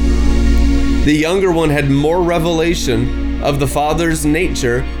one. The younger one had more revelation of the Father's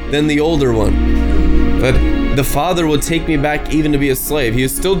nature than the older one. But the Father will take me back even to be a slave. He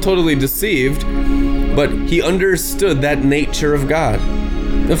is still totally deceived, but he understood that nature of God.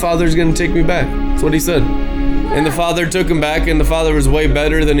 The Father's going to take me back. That's what he said. And the Father took him back, and the Father was way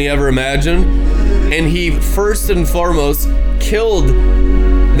better than he ever imagined. And he first and foremost killed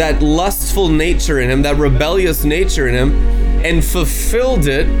that lustful nature in him, that rebellious nature in him, and fulfilled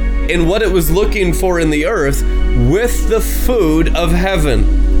it in what it was looking for in the earth with the food of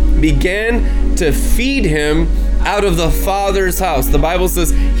heaven. Began to feed him out of the Father's house. The Bible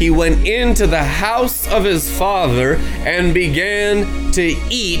says he went into the house of his Father and began to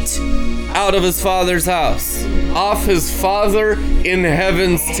eat out of his Father's house, off his Father in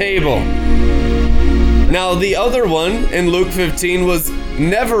heaven's table. Now the other one in Luke 15 was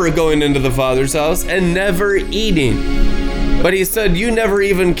never going into the Father's house and never eating. But he said, you never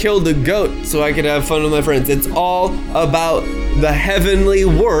even killed a goat so I could have fun with my friends. It's all about the heavenly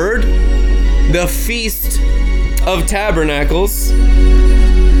word, the Feast of Tabernacles,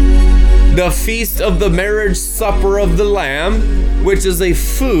 the Feast of the Marriage Supper of the Lamb, which is a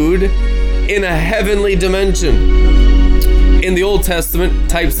food in a heavenly dimension. In the Old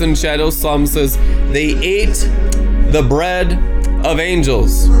Testament, types and shadows, Psalm says, they ate the bread of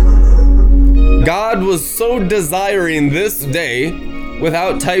angels. God was so desiring this day,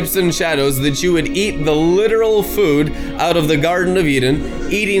 without types and shadows, that you would eat the literal food out of the Garden of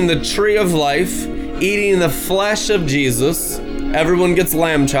Eden, eating the tree of life, eating the flesh of Jesus. Everyone gets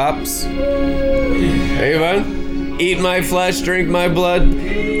lamb chops. Amen. Eat my flesh, drink my blood.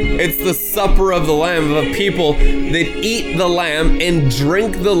 It's the supper of the Lamb, of a people that eat the Lamb and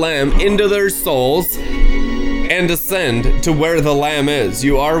drink the Lamb into their souls and ascend to where the Lamb is.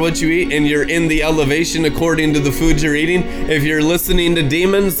 You are what you eat, and you're in the elevation according to the food you're eating. If you're listening to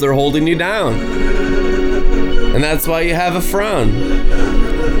demons, they're holding you down. And that's why you have a frown.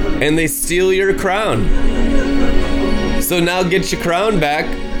 And they steal your crown. So now get your crown back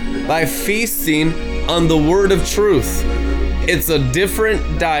by feasting on the word of truth. It's a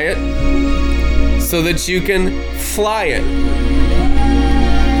different diet so that you can fly it.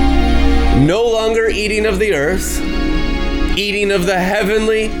 No longer eating of the earth, eating of the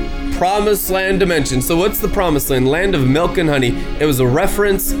heavenly promised land dimension. So what's the promised land? Land of milk and honey. It was a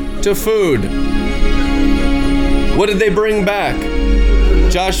reference to food. What did they bring back?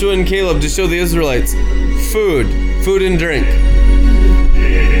 Joshua and Caleb, to show the Israelites food and drink.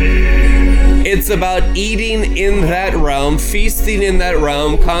 It's about eating in that realm, feasting in that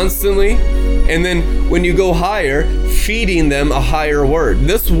realm constantly. And then when you go higher, feeding them a higher word.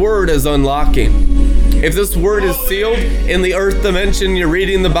 This word is unlocking. If this word is sealed in the earth dimension, you're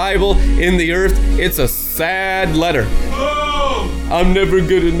reading the Bible in the earth, it's a sad letter. I'm never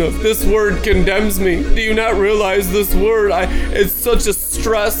good enough. This word condemns me. Do you not realize this word? It's such a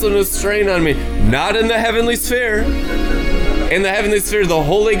stress and a strain on me. Not in the heavenly sphere. In the heavenly sphere, the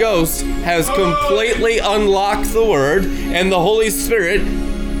Holy Ghost has completely unlocked the word, and the Holy Spirit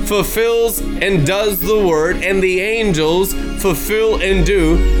fulfills and does the word, and the angels fulfill and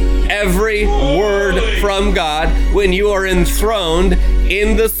do every word from God when you are enthroned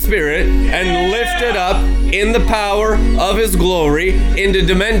in the Spirit and lifted up in the power of His glory into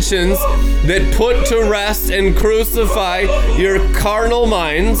dimensions that put to rest and crucify your carnal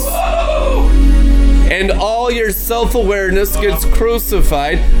minds, and all your self-awareness gets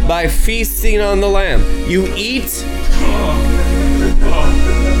crucified by feasting on the Lamb. You eat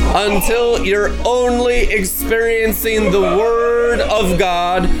until you're only experiencing the Word of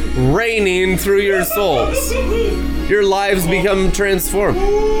God reigning through your souls. Your lives become transformed.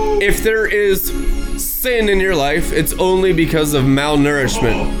 If there is sin in your life, it's only because of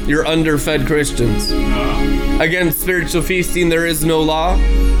malnourishment. You're underfed Christians. Against spiritual feasting, there is no law.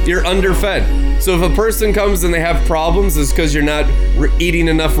 You're underfed. So if a person comes and they have problems, it's because you're not eating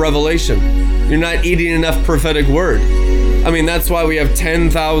enough revelation. You're not eating enough prophetic word. I mean, that's why we have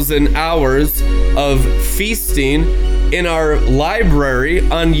 10,000 hours of feasting in our library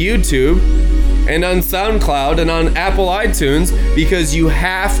on YouTube and on SoundCloud and on Apple iTunes, because you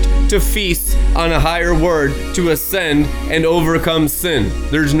have to feast on a higher word to ascend and overcome sin.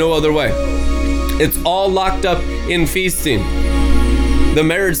 There's no other way. It's all locked up in feasting. The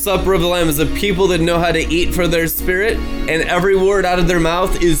marriage supper of the Lamb is a people that know how to eat for their spirit, and every word out of their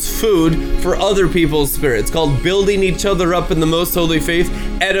mouth is food for other people's spirit. It's called building each other up in the most holy faith,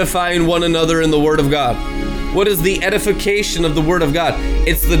 edifying one another in the Word of God. What is the edification of the Word of God?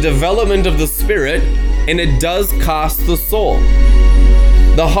 It's the development of the spirit, and it does cost the soul.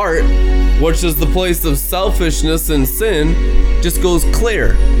 The heart, which is the place of selfishness and sin, just goes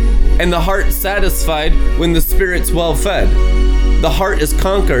clear, and the heart satisfied when the spirit's well fed. The heart is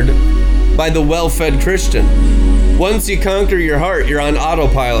conquered by the well-fed Christian. Once you conquer your heart, you're on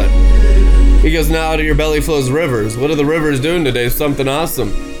autopilot, because now out of your belly flows rivers. What are the rivers doing today? Something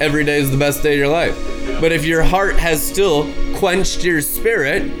awesome. Every day is the best day of your life. But if your heart has still quenched your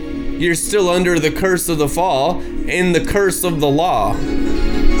spirit, you're still under the curse of the fall, in the curse of the law.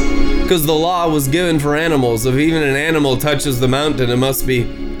 Because the law was given for animals. If even an animal touches the mountain, it must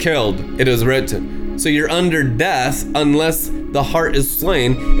be killed. It is written. So you're under death unless the heart is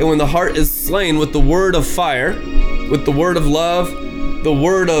slain. And when the heart is slain with the word of fire, with the word of love, the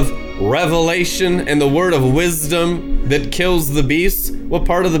word of revelation, and the word of wisdom that kills the beast. What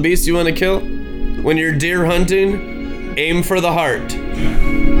part of the beast you want to kill? When you're deer hunting, aim for the heart.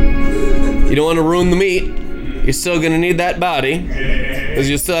 You don't want to ruin the meat. You're still going to need that body, because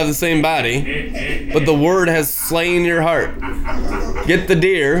you still have the same body. But the word has slain your heart. Get the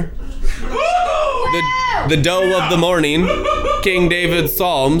deer, the doe of the morning, King David's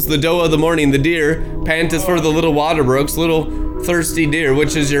Psalms, the doe of the morning, the deer, panteth for the little water brooks, little thirsty deer,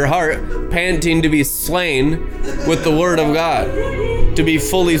 which is your heart, panting to be slain with the word of God, to be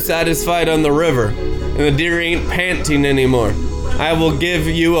fully satisfied on the river. And the deer ain't panting anymore. I will give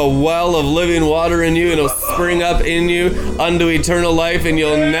you a well of living water in you, and it'll spring up in you unto eternal life, and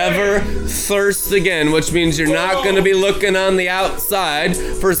you'll never thirst again, which means you're not going to be looking on the outside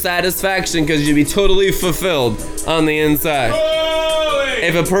for satisfaction, because you'll be totally fulfilled on the inside.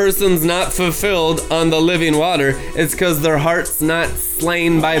 If a person's not fulfilled on the living water, it's because their heart's not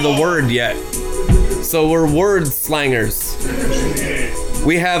slain by the word yet. So we're word slangers.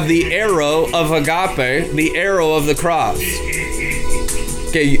 We have the arrow of agape, the arrow of the cross.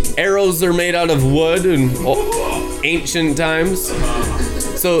 Okay, arrows are made out of wood in ancient times.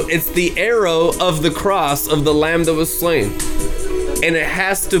 So it's the arrow of the cross of the Lamb that was slain. And it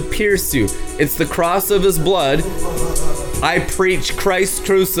has to pierce you. It's the cross of His blood. I preach Christ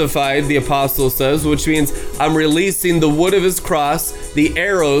crucified, the apostle says, which means I'm releasing the wood of His cross, the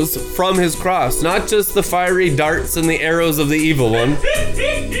arrows from His cross, not just the fiery darts and the arrows of the evil one.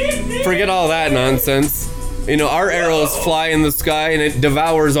 Forget all that nonsense. You know, our arrows fly in the sky and it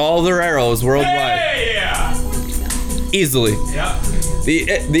devours all their arrows worldwide. Easily.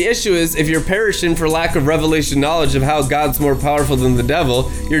 The issue is, if you're perishing for lack of revelation knowledge of how God's more powerful than the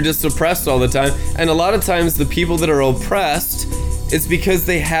devil, you're just oppressed all the time. And a lot of times the people that are oppressed, it's because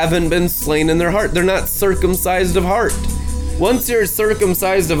they haven't been slain in their heart. They're not circumcised of heart. Once you're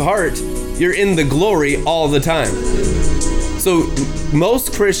circumcised of heart, you're in the glory all the time. So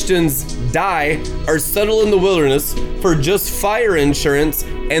most Christians die or settle in the wilderness for just fire insurance,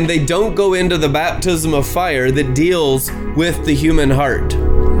 and they don't go into the baptism of fire that deals with the human heart.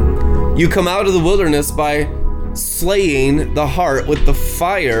 You come out of the wilderness by slaying the heart with the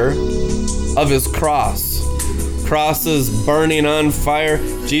fire of his cross. Cross is burning on fire.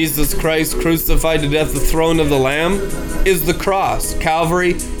 Jesus Christ crucified to death. The throne of the Lamb is the cross.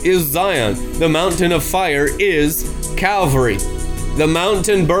 Calvary is Zion. The mountain of fire is Calvary. The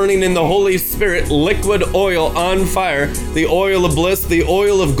mountain burning in the Holy Spirit, liquid oil on fire, the oil of bliss, the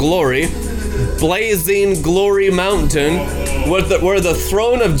oil of glory, blazing glory mountain, where the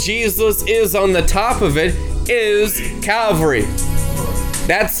throne of Jesus is on the top of it, is Calvary.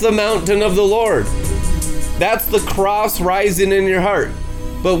 That's the mountain of the Lord. That's the cross rising in your heart.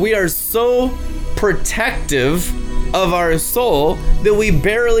 But we are so protective of our soul that we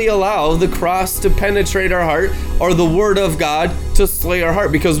barely allow the cross to penetrate our heart or the word of God to slay our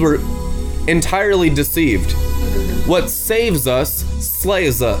heart, because we're entirely deceived. What saves us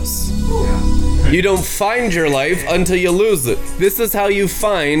slays us. You don't find your life until you lose it. This is how you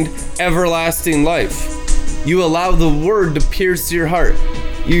find everlasting life. You allow the word to pierce your heart.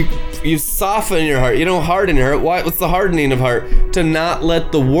 You soften your heart. You don't harden your heart. What's the hardening of heart? To not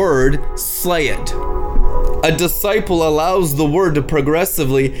let the word slay it. A disciple allows the word to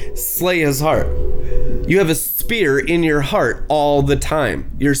progressively slay his heart. You have a spear in your heart all the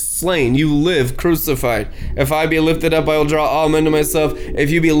time. You're slain. You live crucified. If I be lifted up, I will draw all men to myself. If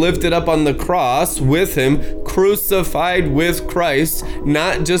you be lifted up on the cross with him, crucified with Christ,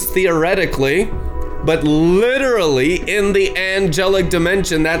 not just theoretically, but literally in the angelic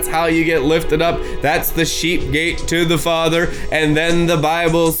dimension. That's how you get lifted up. That's the sheep gate to the Father. And then the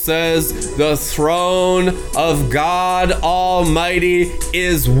Bible says the throne of God Almighty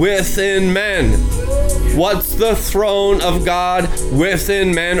is within men. What's the throne of God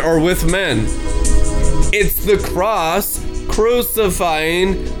within men or with men? It's the cross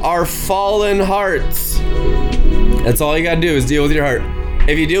crucifying our fallen hearts. That's all you gotta do is deal with your heart.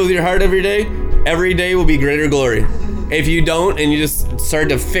 If you deal with your heart every day will be greater glory. If you don't, and you just start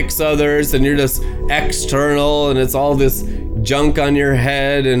to fix others, and you're just external, and it's all this junk on your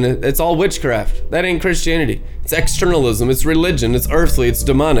head, and it's all witchcraft. That ain't Christianity. It's externalism. It's religion. It's earthly. It's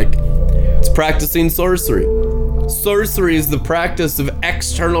demonic. It's practicing sorcery. Sorcery is the practice of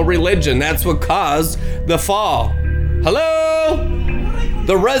external religion. That's what caused the fall. Hello?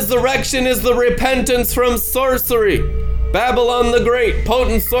 The resurrection is the repentance from sorcery. Babylon the Great,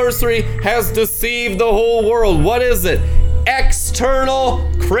 potent sorcery, has deceived the whole world. What is it?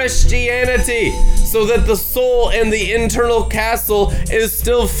 External Christianity. So that the soul and the internal castle is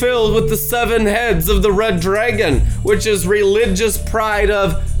still filled with the 7 heads of the red dragon, which is religious pride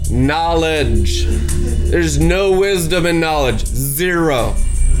of knowledge. There's no wisdom in knowledge. Zero.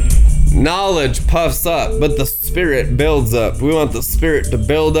 Knowledge puffs up, but the spirit builds up. We want the spirit to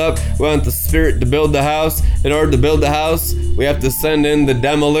build up. We want the spirit to build the house. In order to build the house, we have to send in the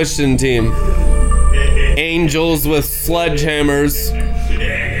demolition team. Angels with sledgehammers.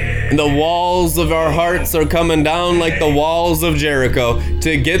 And the walls of our hearts are coming down like the walls of Jericho.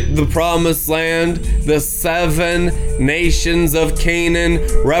 To get the promised land, the 7 nations of Canaan,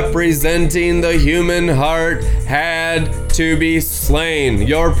 representing the human heart, had to be slain.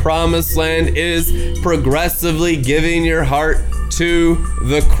 Your promised land is progressively giving your heart to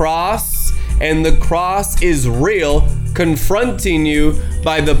the cross, and the cross is real, confronting you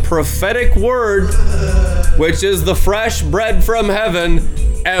by the prophetic word, which is the fresh bread from heaven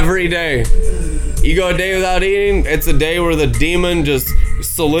every day. You go a day without eating, it's a day where the demon just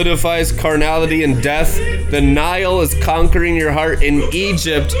solidifies carnality and death. The Nile is conquering your heart in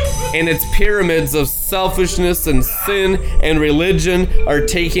Egypt, and its pyramids of selfishness and sin and religion are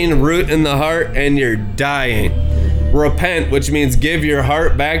taking root in the heart, and you're dying. Repent, which means give your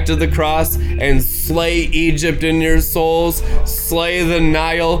heart back to the cross and slay Egypt in your souls. Slay the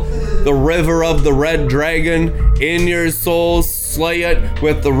Nile, the river of the red dragon in your souls. Slay it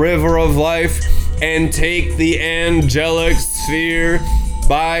with the river of life, and take the angelic sphere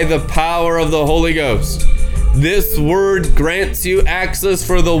by the power of the Holy Ghost. This word grants you access,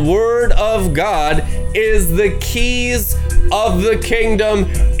 for the word of God is the keys of the kingdom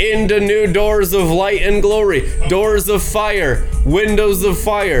into new doors of light and glory, doors of fire, windows of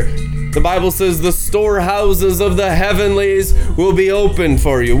fire. The Bible says the storehouses of the heavenlies will be open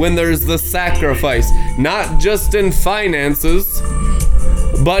for you when there's the sacrifice, not just in finances,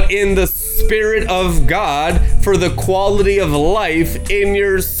 but in the Spirit of God for the quality of life in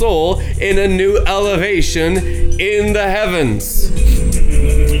your soul in a new elevation in the heavens.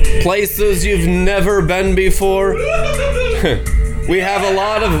 Places you've never been before. We got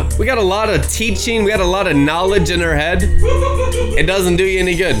a lot of teaching, we got a lot of knowledge in our head. It doesn't do you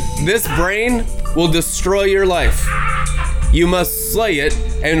any good. This brain will destroy your life. You must slay it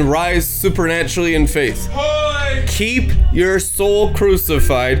and rise supernaturally in faith. Keep your soul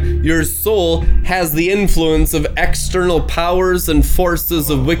crucified. Your soul has the influence of external powers and forces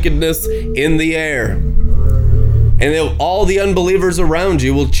of wickedness in the air. And all the unbelievers around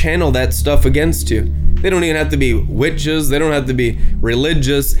you will channel that stuff against you. They don't even have to be witches. They don't have to be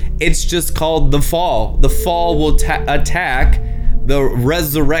religious. It's just called the fall. The fall will attack the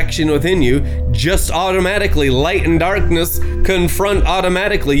resurrection within you just automatically. Light and darkness confront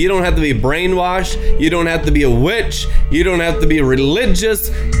automatically. You don't have to be brainwashed. You don't have to be a witch. You don't have to be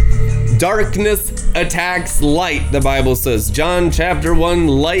religious. Darkness attacks light, the Bible says. John chapter 1,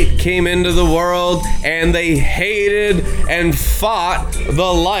 light came into the world and they hated and fought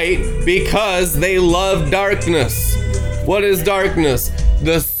the light because they loved darkness. What is darkness?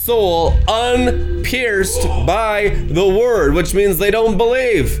 The soul unpierced by the word, which means they don't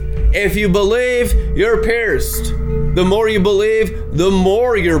believe. If you believe, you're pierced. The more you believe, the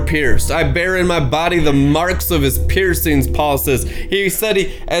more you're pierced. I bear in my body the marks of his piercings, Paul says. He said,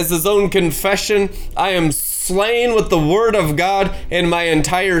 as his own confession, I am slain with the word of God in my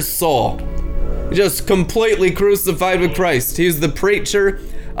entire soul. Just completely crucified with Christ. He's the preacher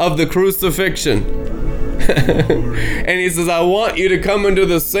of the crucifixion. And he says, I want you to come into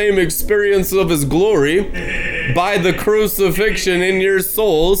the same experience of his glory by the crucifixion in your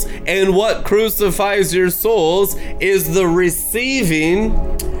souls. And what crucifies your souls is the receiving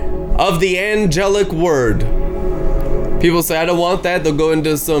of the angelic word. People say, I don't want that. They'll go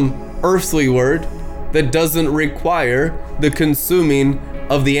into some earthly word that doesn't require the consuming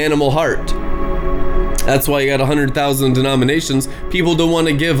of the animal heart. That's why you got 100,000 denominations. People don't want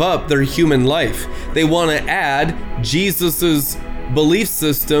to give up their human life. They want to add Jesus's belief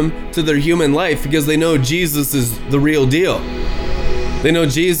system to their human life because they know Jesus is the real deal. They know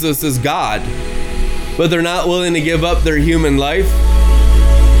Jesus is God, but they're not willing to give up their human life.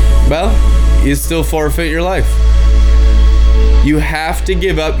 Well, you still forfeit your life. You have to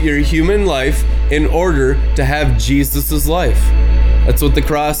give up your human life in order to have Jesus's life. That's what the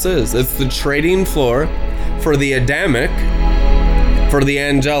cross is. It's the trading floor for the Adamic, for the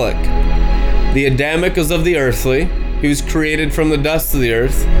angelic. The Adamic is of the earthly. He was created from the dust of the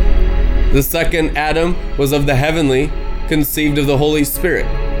earth. The second Adam was of the heavenly, conceived of the Holy Spirit.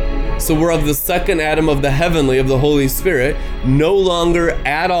 So we're of the second Adam of the heavenly, of the Holy Spirit, no longer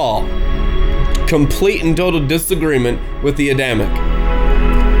at all. Complete and total disagreement with the Adamic.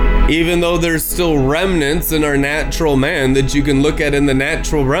 Even though there's still remnants in our natural man that you can look at in the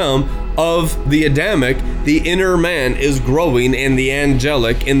natural realm of the Adamic, the inner man is growing in the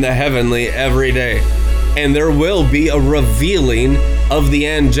angelic, in the heavenly every day. And there will be a revealing of the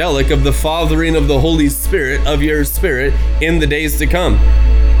angelic, of the fathering of the Holy Spirit, of your spirit in the days to come.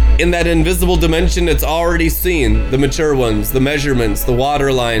 In that invisible dimension, it's already seen the mature ones, the measurements, the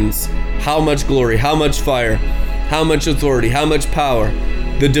water lines, how much glory, how much fire, how much authority, how much power.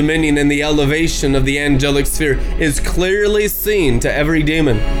 The dominion and the elevation of the angelic sphere is clearly seen to every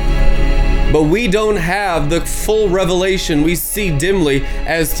demon. But we don't have the full revelation. We see dimly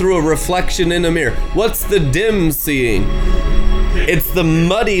as through a reflection in a mirror. What's the dim seeing? It's the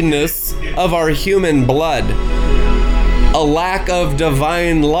muddiness of our human blood. A lack of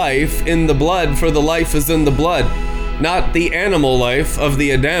divine life in the blood, for the life is in the blood. Not the animal life of the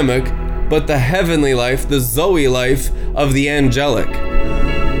Adamic, but the heavenly life, the Zoe life of the angelic.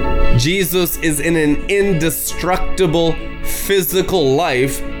 Jesus is in an indestructible physical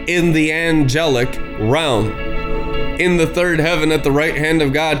life in the angelic realm. In the third heaven at the right hand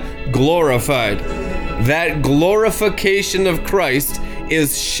of God, glorified. That glorification of Christ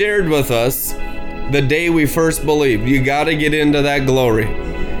is shared with us the day we first believed. You got to get into that glory.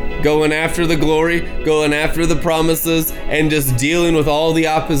 Going after the glory, going after the promises, and just dealing with all the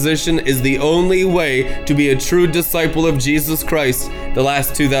opposition is the only way to be a true disciple of Jesus Christ the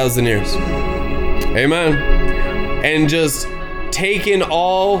last 2,000 years. Amen. And just taking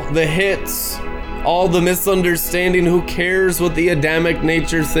all the hits, all the misunderstanding. Who cares what the Adamic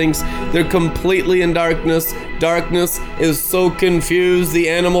nature thinks? They're completely in darkness. Darkness is so confused. The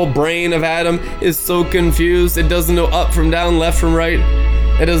animal brain of Adam is so confused. It doesn't know up from down, left from right.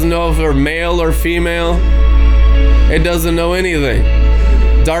 It doesn't know if they're male or female. It doesn't know anything.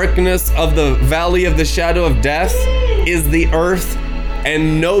 Darkness of the valley of the shadow of death is the earth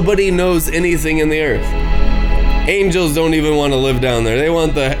and nobody knows anything in the earth. Angels don't even want to live down there. They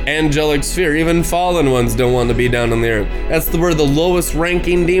want the angelic sphere. Even fallen ones don't want to be down on the earth. That's where the lowest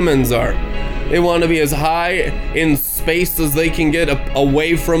ranking demons are. They want to be as high in space as they can get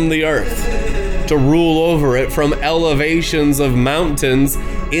away from the earth, to rule over it from elevations of mountains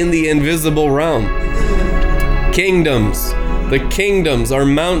in the invisible realm. Kingdoms. The kingdoms are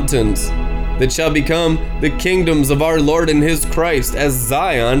mountains that shall become the kingdoms of our Lord and his Christ, as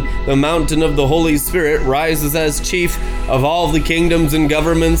Zion, the mountain of the Holy Spirit, rises as chief of all the kingdoms and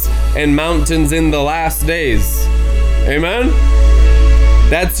governments and mountains in the last days. Amen?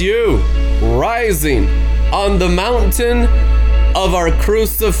 That's you, rising on the mountain of our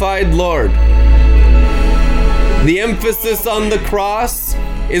crucified Lord. The emphasis on the cross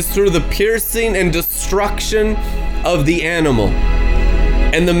is through the piercing and destruction of the animal.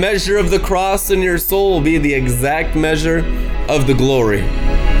 And the measure of the cross in your soul will be the exact measure of the glory.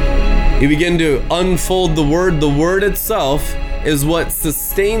 You begin to unfold the word. The word itself is what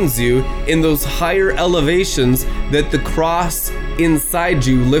sustains you in those higher elevations that the cross inside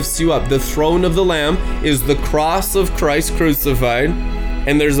you lifts you up. The throne of the Lamb is the cross of Christ crucified,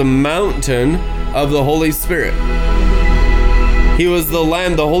 and there's a mountain of the Holy Spirit. He was the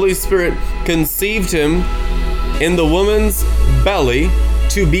Lamb. The Holy Spirit conceived him in the woman's belly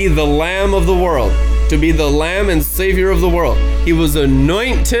to be the Lamb of the world, to be the Lamb and Savior of the world. He was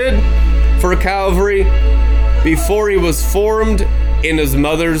anointed for Calvary before he was formed in his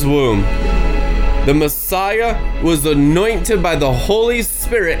mother's womb. The Messiah was anointed by the Holy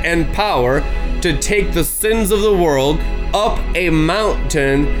Spirit and power to take the sins of the world up a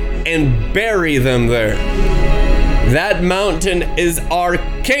mountain and bury them there. That mountain is our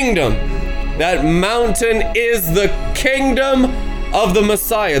kingdom. That mountain is the kingdom of the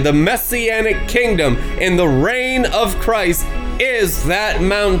Messiah, the Messianic kingdom, and the reign of Christ is that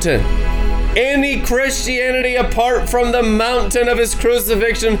mountain. Any Christianity apart from the mountain of his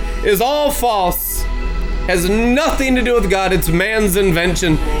crucifixion is all false. Has nothing to do with God. It's man's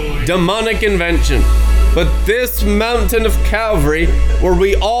invention, demonic invention. But this mountain of Calvary, where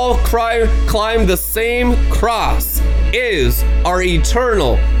we all climb the same cross, is our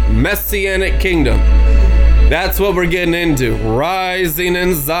eternal Messianic kingdom. That's what we're getting into. Rising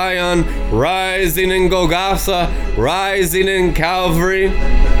in Zion, rising in Golgotha, rising in Calvary.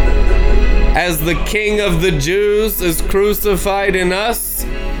 As the King of the Jews is crucified in us,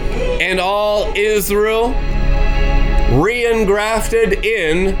 and all Israel re-engrafted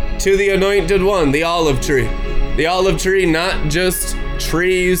in to the anointed one, the olive tree. The olive tree, not just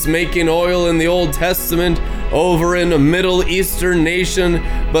trees making oil in the Old Testament over in a Middle Eastern nation,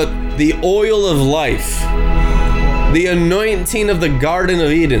 but the oil of life. The anointing of the Garden of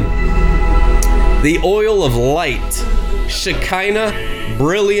Eden. The oil of light. Shekinah,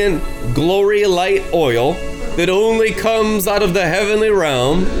 brilliant, glory light oil that only comes out of the heavenly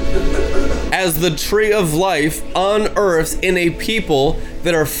realm as the tree of life on earth in a people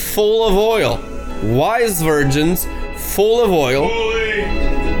that are full of oil. Wise virgins, full of oil,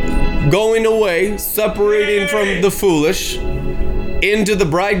 going away, separating from the foolish, into the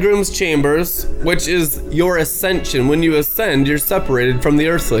bridegroom's chambers, which is your ascension. When you ascend, you're separated from the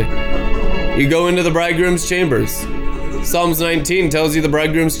earthly. You go into the bridegroom's chambers. Psalms 19 tells you the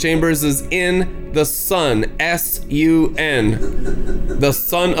bridegroom's chambers is in the sun, S-U-N. The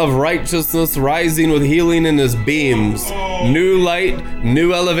sun of righteousness rising with healing in his beams. New light,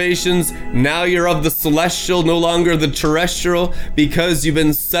 new elevations. Now you're of the celestial, no longer the terrestrial, because you've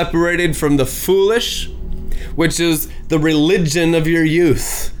been separated from the foolish, which is the religion of your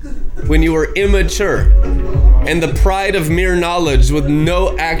youth, when you were immature, and the pride of mere knowledge with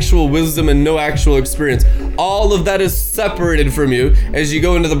no actual wisdom and no actual experience. All of that is separated from you as you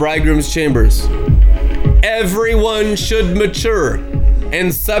go into the bridegroom's chambers. Everyone should mature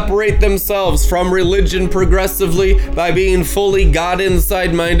and separate themselves from religion progressively by being fully God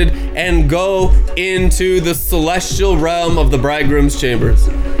inside minded and go into the celestial realm of the bridegroom's chambers.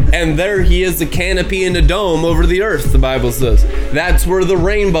 And there he is, a canopy and a dome over the earth, the Bible says. That's where the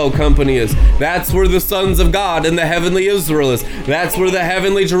rainbow company is. That's where the sons of God and the heavenly Israel is. That's where the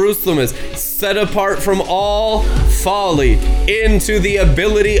heavenly Jerusalem is. Set apart from all folly into the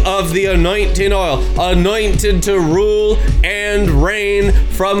ability of the anointing oil. Anointed to rule and reign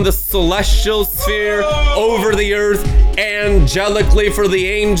from the celestial sphere over the earth angelically, for the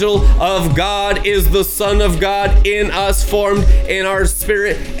angel of God is the Son of God in us, formed in our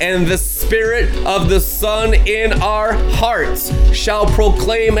spirit, and the Spirit of the Son in our hearts shall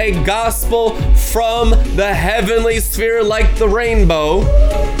proclaim a gospel from the heavenly sphere, like the rainbow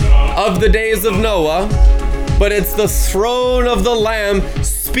of the days of Noah, but it's the throne of the Lamb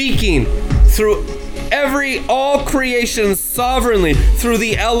speaking through all creation sovereignly, through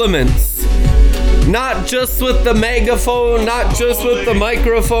the elements. Not just with the megaphone, not just with the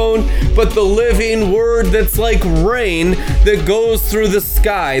microphone, but the living word that's like rain that goes through the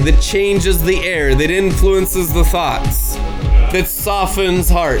sky, that changes the air, that influences the thoughts, that softens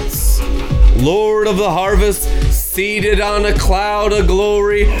hearts. Lord of the harvest, seated on a cloud of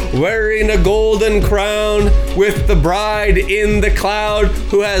glory, wearing a golden crown, with the bride in the cloud,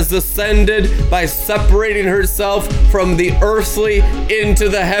 who has ascended by separating herself from the earthly into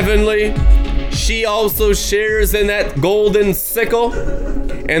the heavenly. She also shares in that golden sickle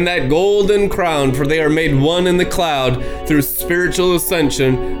and that golden crown, for they are made one in the cloud through spiritual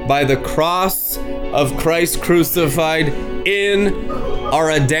ascension by the cross of Christ crucified in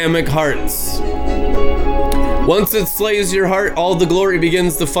our Adamic hearts. Once it slays your heart, all the glory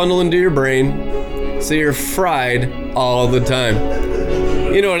begins to funnel into your brain, so you're fried all the time.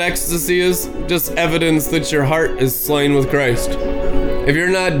 You know what ecstasy is? Just evidence that your heart is slain with Christ. If you're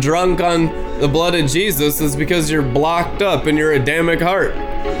not drunk on the blood of Jesus, it's because you're blocked up in your Adamic heart.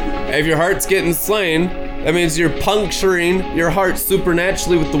 If your heart's getting slain, that means you're puncturing your heart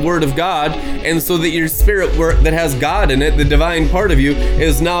supernaturally with the Word of God, and so that your spirit that has God in it, the divine part of you,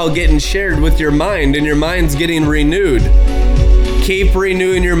 is now getting shared with your mind, and your mind's getting renewed. Keep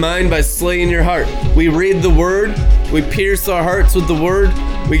renewing your mind by slaying your heart. We read the Word, we pierce our hearts with the Word,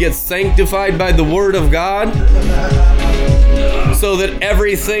 we get sanctified by the Word of God, so that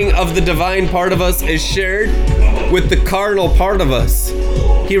everything of the divine part of us is shared with the carnal part of us.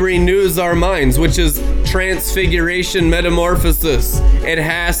 He renews our minds, which is transfiguration, metamorphosis. It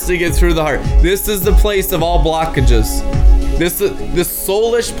has to get through the heart. This is the place of all blockages. This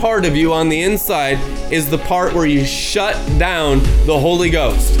soulish part of you on the inside is the part where you shut down the Holy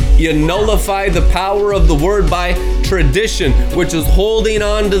Ghost. You nullify the power of the Word by tradition, which is holding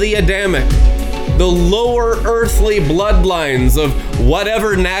on to the Adamic. The lower earthly bloodlines of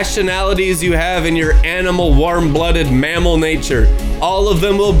whatever nationalities you have in your animal, warm-blooded mammal nature, all of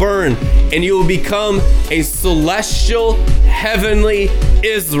them will burn, and you will become a celestial, heavenly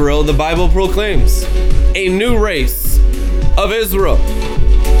Israel, the Bible proclaims. A new race of Israel.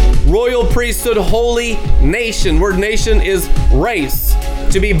 Royal priesthood, holy nation. Word nation is race.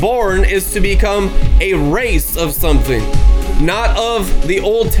 To be born is to become a race of something. Not of the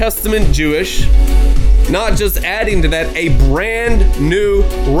Old Testament Jewish, not just adding to that, a brand new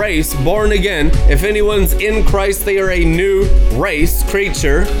race, born again. If anyone's in Christ, they are a new race,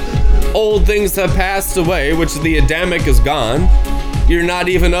 creature. Old things have passed away, which the Adamic is gone. You're not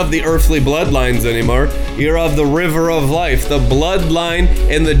even of the earthly bloodlines anymore. You're of the river of life, the bloodline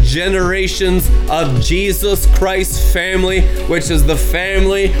and the generations of Jesus Christ's family, which is the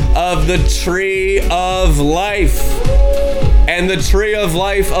family of the tree of life. And the tree of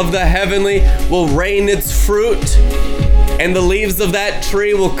life of the heavenly will rain its fruit, and the leaves of that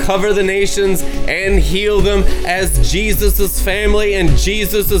tree will cover the nations and heal them, as Jesus' family and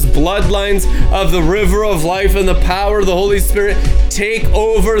Jesus' bloodlines of the river of life and the power of the Holy Spirit take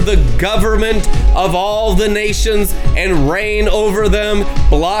over the government of all the nations and reign over them,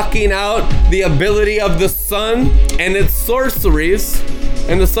 blocking out the ability of the sun and its sorceries.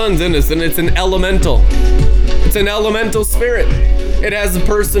 And the sun's innocent, it's an elemental. It's an elemental spirit. It has a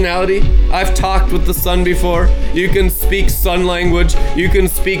personality. I've talked with the sun before. You can speak sun language. You can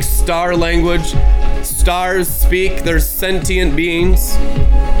speak star language. Stars speak. They're sentient beings.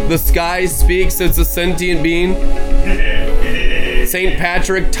 The sky speaks. It's a sentient being. St.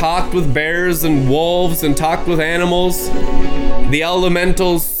 Patrick talked with bears and wolves and talked with animals. The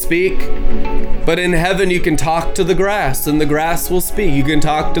elementals speak. But in heaven, you can talk to the grass, and the grass will speak. You can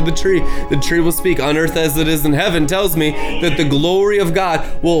talk to the tree will speak. On earth as it is in heaven tells me that the glory of God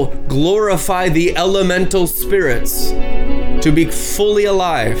will glorify the elemental spirits to be fully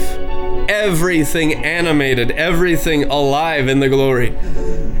alive. Everything animated, everything alive in the glory.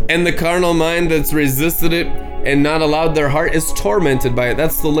 And the carnal mind that's resisted it and not allowed their heart is tormented by it.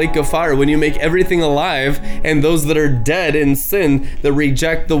 That's the lake of fire. When you make everything alive, and those that are dead in sin that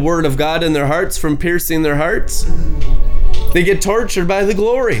reject the word of God in their hearts from piercing their hearts, they get tortured by the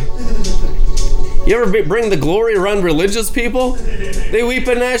glory. You ever bring the glory around religious people? They weep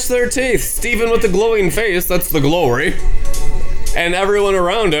and gnash their teeth. Stephen with the glowing face, that's the glory. And everyone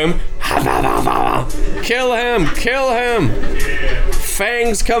around him, kill him, kill him.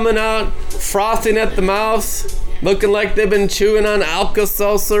 Fangs coming out, frothing at the mouth, looking like they've been chewing on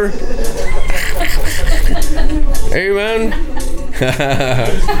Alka-Seltzer. Amen.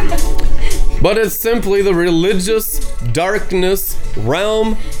 But it's simply the religious darkness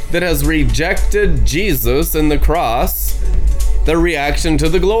realm that has rejected Jesus and the cross, the reaction to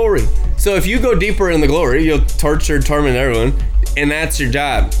the glory. So if you go deeper in the glory, you'll torture, torment everyone, and that's your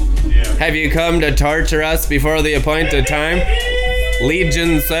job. Have you come to torture us before the appointed time?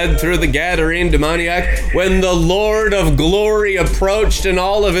 Legion said through the Gadarene demoniac, when the Lord of glory approached in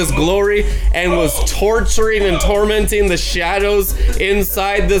all of his glory and was torturing and tormenting the shadows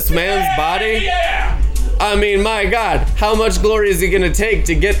inside this man's body. I mean, my God, how much glory is he going to take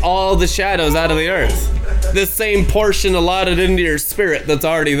to get all the shadows out of the earth? The same portion allotted into your spirit that's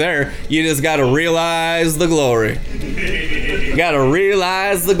already there. You just got to realize the glory. You got to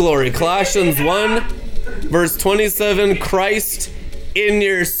realize the glory. Colossians 1, verse 27, Christ in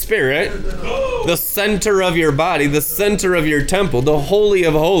your spirit, the center of your body, the center of your temple, the Holy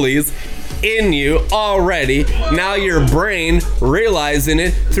of Holies in you already. Now your brain realizing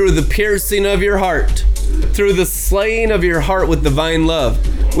it through the piercing of your heart, through the slaying of your heart with divine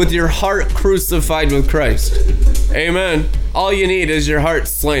love, with your heart crucified with Christ. Amen. All you need is your heart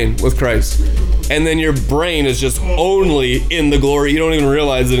slain with Christ. And then your brain is just only in the glory. You don't even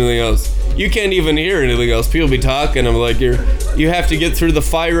realize anything else. You can't even hear anything else. People be talking. I'm like, you have to get through the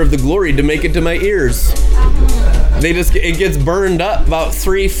fire of the glory to make it to my ears. It gets burned up about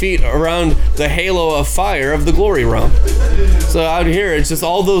 3 feet around the halo of fire of the glory realm. So out here, it's just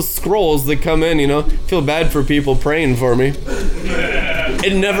all those scrolls that come in, feel bad for people praying for me.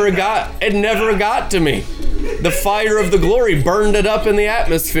 It never got to me. The fire of the glory burned it up in the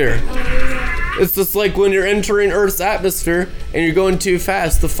atmosphere. It's just like when you're entering Earth's atmosphere and you're going too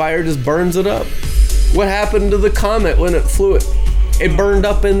fast, the fire just burns it up. What happened to the comet when it flew it? It burned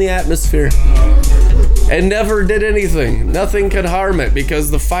up in the atmosphere. It never did anything. Nothing could harm it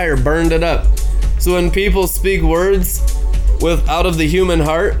because the fire burned it up. So when people speak words out of the human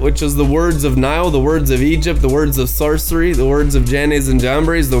heart, which is the words of Nile, the words of Egypt, the words of sorcery, the words of Jannes and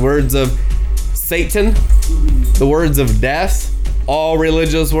Jambres, the words of Satan, the words of death, all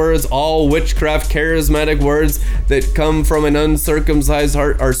religious words, all witchcraft, charismatic words that come from an uncircumcised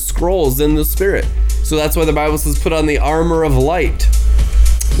heart are scrolls in the spirit. So that's why the Bible says put on the armor of light.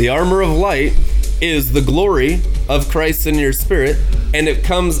 The armor of light is the glory of Christ in your spirit, and it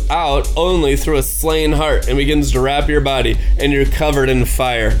comes out only through a slain heart and begins to wrap your body, and you're covered in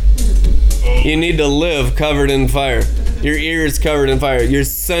fire. You need to live covered in fire. Your ears covered in fire. Your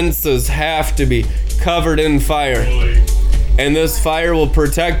senses have to be covered in fire. And this fire will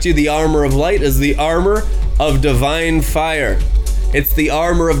protect you. The armor of light is the armor of divine fire. It's the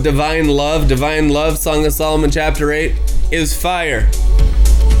armor of divine love. Divine love, Song of Solomon chapter 8, is fire.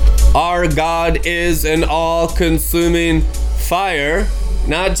 Our God is an all-consuming fire,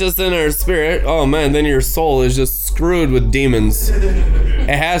 not just in our spirit. Oh man, then your soul is just screwed with demons. It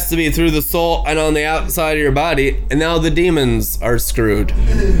has to be through the soul and on the outside of your body, and now the demons are screwed.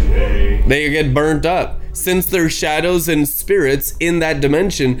 They get burnt up. Since there's shadows and spirits in that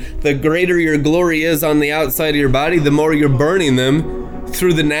dimension, the greater your glory is on the outside of your body, the more you're burning them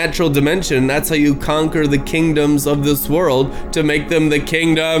through the natural dimension. That's how you conquer the kingdoms of this world, to make them the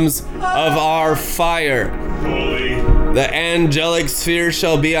kingdoms of our fire. The angelic sphere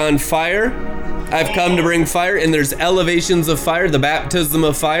shall be on fire. I've come to bring fire, and there's elevations of fire. The baptism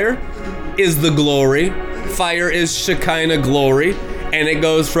of fire is the glory. Fire is Shekinah glory. And it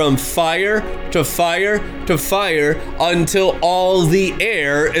goes from fire to fire to fire until all the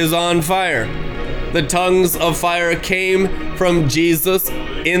air is on fire. The tongues of fire came from Jesus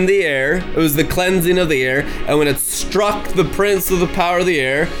in the air. It was the cleansing of the air. And when it struck the prince of the power of the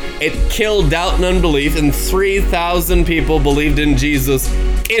air, it killed doubt and unbelief. And 3,000 people believed in Jesus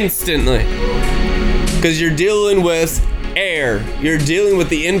instantly. Because you're dealing with air. You're dealing with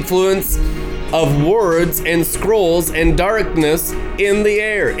the influence of words and scrolls and darkness in the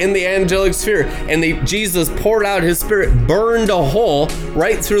air, in the angelic sphere. And Jesus poured out his spirit, burned a hole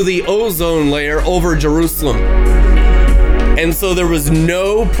right through the ozone layer over Jerusalem. And so there was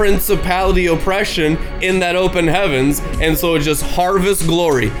no principality oppression in that open heavens. And so it just harvest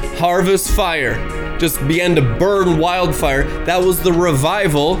glory, harvest fire, just began to burn wildfire. That was the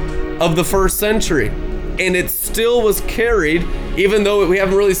revival of the first century. And it still was carried, even though we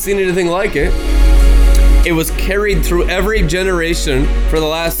haven't really seen anything like it. It was carried through every generation for the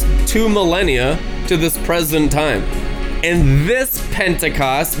last 2 millennia to this present time. And this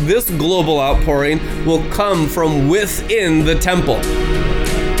Pentecost, this global outpouring, will come from within the temple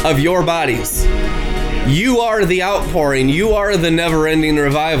of your bodies. You are the outpouring. You are the never-ending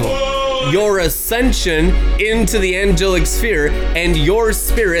revival. Your ascension into the angelic sphere, and your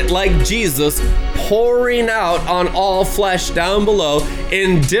spirit, like Jesus, pouring out on all flesh down below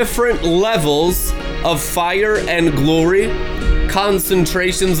in different levels of fire and glory,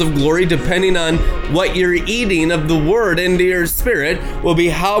 concentrations of glory, depending on what you're eating of the word into your spirit, will be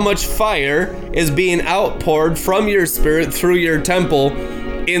how much fire is being outpoured from your spirit through your temple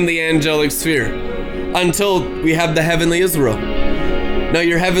in the angelic sphere, until we have the heavenly Israel. Now,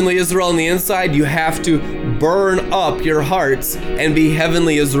 your heavenly Israel on the inside, you have to burn up your hearts and be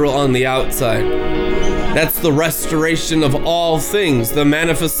heavenly Israel on the outside. That's the restoration of all things, the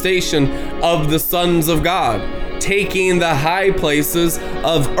manifestation of the sons of God, taking the high places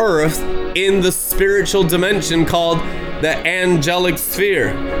of earth in the spiritual dimension called the angelic sphere.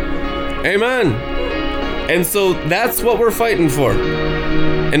 Amen. And so that's what we're fighting for.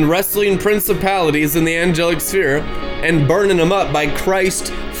 And wrestling principalities in the angelic sphere and burning them up by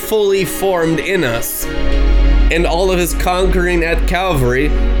Christ fully formed in us. And all of his conquering at Calvary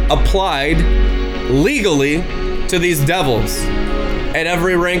applied legally to these devils at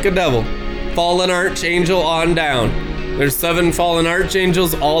every rank of devil. Fallen archangel on down. There's 7 fallen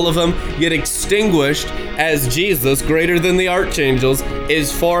archangels, all of them get extinguished as Jesus, greater than the archangels,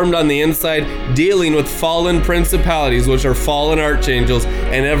 is formed on the inside, dealing with fallen principalities, which are fallen archangels,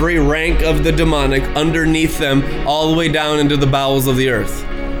 and every rank of the demonic underneath them, all the way down into the bowels of the earth.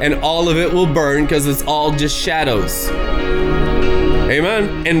 And all of it will burn because it's all just shadows.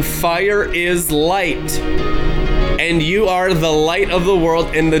 Amen. And fire is light. And you are the light of the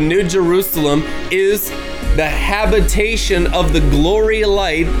world, and the New Jerusalem is the habitation of the glory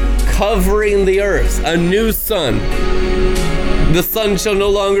light covering the earth, a new sun. The sun shall no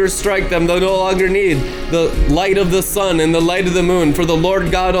longer strike them. They'll no longer need the light of the sun and the light of the moon, for the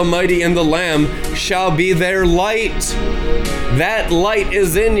Lord God Almighty and the Lamb shall be their light. That light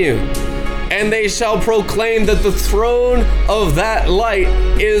is in you. And they shall proclaim that the throne of that light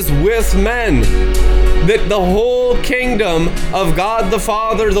is with men. That the whole kingdom of God the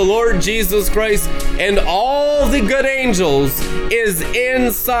Father, the Lord Jesus Christ, and all the good angels is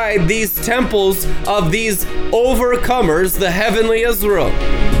inside these temples of these overcomers, the heavenly Israel.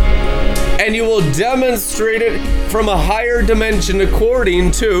 And you will demonstrate it from a higher dimension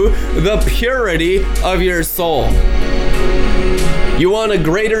according to the purity of your soul. You want a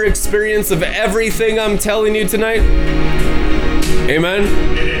greater experience of everything I'm telling you tonight?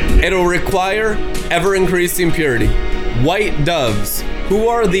 Amen? It'll require ever-increasing purity. White doves. Who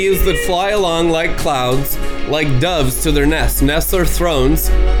are these that fly along like clouds, like doves to their nests? Nests are thrones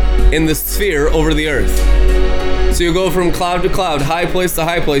in the sphere over the earth. So you go from cloud to cloud, high place to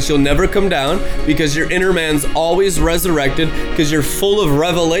high place. You'll never come down because your inner man's always resurrected, because you're full of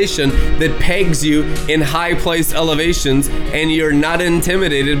revelation that pegs you in high place elevations, and you're not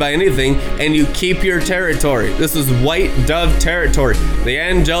intimidated by anything, and you keep your territory. This is white dove territory. The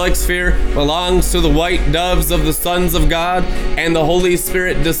angelic sphere belongs to the white doves of the sons of God, and the Holy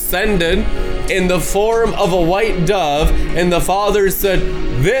Spirit descended in the form of a white dove, and the Father said,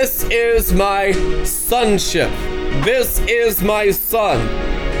 "This is my sonship. This is my son."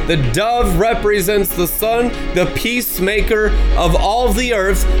 The dove represents the Son, the peacemaker of all the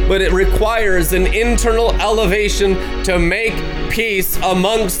earth, but it requires an internal elevation to make peace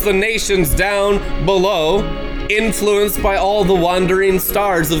amongst the nations down below, influenced by all the wandering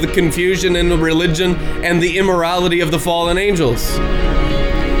stars of the confusion and the religion and the immorality of the fallen angels.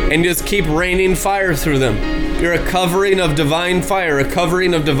 And just keep raining fire through them. You're a covering of divine fire, a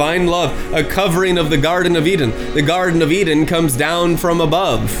covering of divine love, a covering of the Garden of Eden. The Garden of Eden comes down from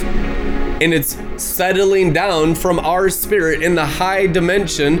above, and it's settling down from our spirit in the high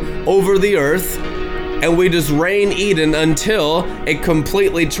dimension over the earth, and we just rain Eden until it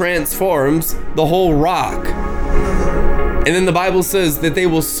completely transforms the whole rock. And then the Bible says that they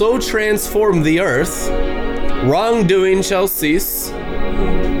will so transform the earth, wrongdoing shall cease,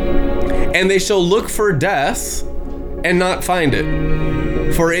 and they shall look for death and not find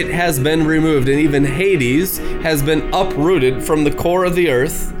it, for it has been removed. And even Hades has been uprooted from the core of the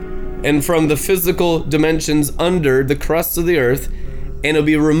earth and from the physical dimensions under the crust of the earth, and it'll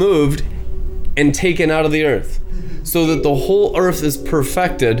be removed and taken out of the earth, so that the whole earth is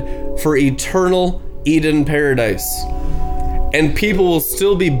perfected for eternal Eden paradise. And people will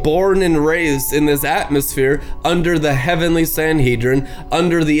still be born and raised in this atmosphere under the heavenly Sanhedrin,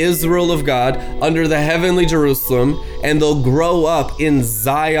 under the Israel of God, under the heavenly Jerusalem, and they'll grow up in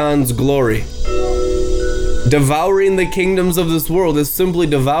Zion's glory. Devouring the kingdoms of this world is simply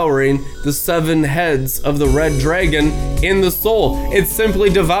devouring the 7 heads of the red dragon in the soul. It's simply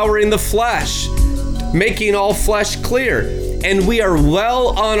devouring the flesh, making all flesh clear. And we are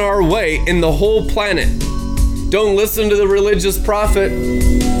well on our way in the whole planet. Don't listen to the religious prophet.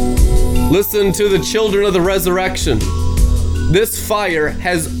 Listen to the children of the resurrection. This fire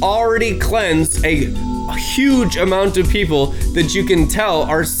has already cleansed a huge amount of people that you can tell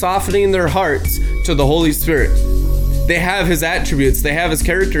are softening their hearts to the Holy Spirit. They have his attributes. They have his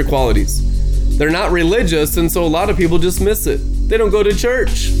character qualities. They're not religious, and so a lot of people just miss it. They don't go to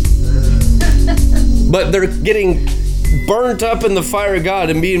church. But they're getting burnt up in the fire of God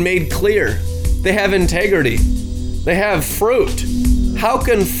and being made clear. They have integrity. They have fruit. How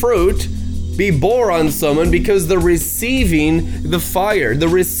can fruit be bore on someone? Because they're receiving the fire. They're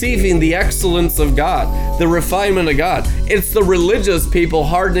receiving the excellence of God, the refinement of God. It's the religious people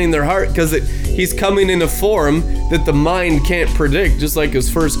hardening their heart because he's coming in a form that the mind can't predict, just like his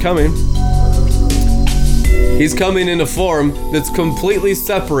first coming. He's coming in a form that's completely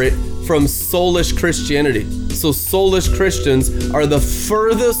separate from soulish Christianity. So soulish Christians are the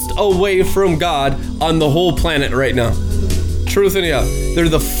furthest away from God on the whole planet right now. Truth and yeah, they're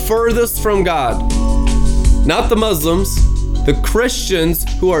the furthest from God. Not the Muslims, the Christians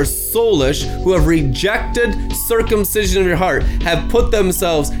who are soulish, who have rejected circumcision of your heart, have put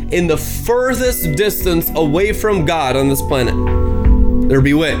themselves in the furthest distance away from God on this planet. They're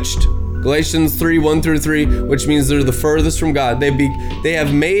bewitched. Galatians 3:1-3, which means they're the furthest from God. They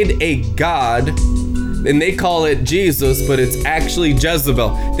have made a god, and they call it Jesus, but it's actually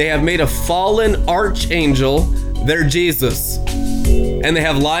Jezebel. They have made a fallen archangel their Jesus. And they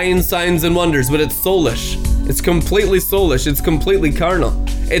have lying signs and wonders, but it's soulish. It's completely soulish. It's completely carnal.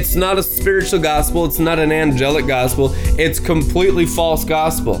 It's not a spiritual gospel. It's not an angelic gospel. It's completely false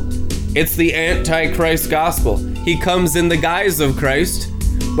gospel. It's the Antichrist gospel. He comes in the guise of Christ,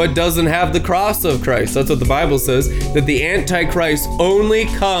 but doesn't have the cross of Christ. That's what the Bible says, that the Antichrist only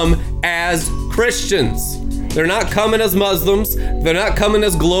come as Christians. They're not coming as Muslims. They're not coming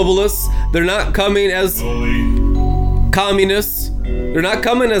as globalists. They're not coming as communists. They're not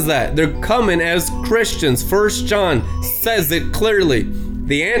coming as that. They're coming as Christians. 1 John says it clearly.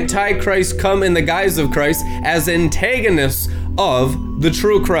 The Antichrist come in the guise of Christ as antagonists of the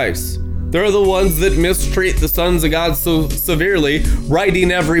true Christ. They're the ones that mistreat the sons of God so severely,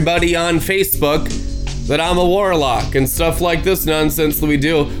 writing everybody on Facebook that I'm a warlock and stuff like this nonsense that we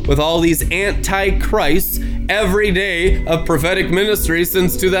deal with all these antichrists every day of prophetic ministry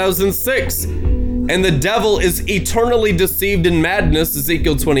since 2006. And the devil is eternally deceived in madness,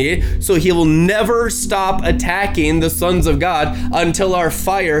 Ezekiel 28, so he will never stop attacking the sons of God until our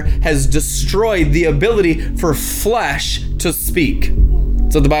fire has destroyed the ability for flesh to speak.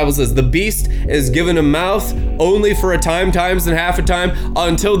 So the Bible says the beast is given a mouth only for a time, times and half a time,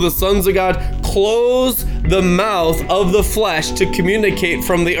 until the sons of God close the mouth of the flesh to communicate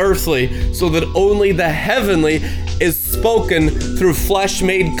from the earthly, so that only the heavenly is spoken through flesh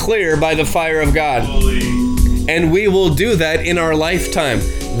made clear by the fire of God. And we will do that in our lifetime.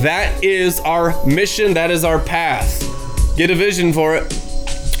 That is our mission. That is our path. Get a vision for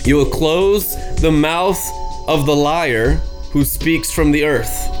it. You will close the mouth of the liar who speaks from the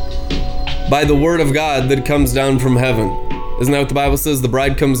earth by the word of God that comes down from heaven. Isn't that what the Bible says? The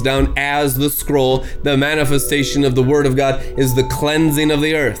bride comes down as the scroll. The manifestation of the word of God is the cleansing of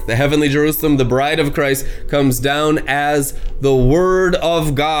the earth. The heavenly Jerusalem, the bride of Christ, comes down as the word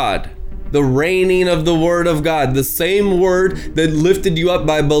of God. The reigning of the word of God, the same word that lifted you up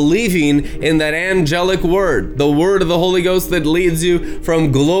by believing in that angelic word, the word of the Holy Ghost that leads you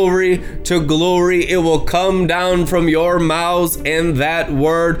from glory to glory. It will come down from your mouths, and that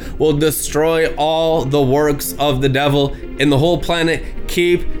word will destroy all the works of the devil in the whole planet.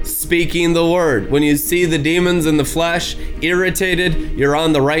 Keep speaking the word. When you see the demons in the flesh irritated, you're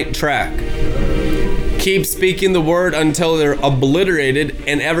on the right track. Keep speaking the word until they're obliterated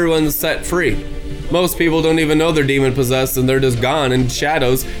and everyone's set free. Most people don't even know they're demon possessed, and they're just gone in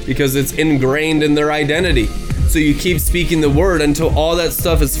shadows because it's ingrained in their identity. So you keep speaking the word until all that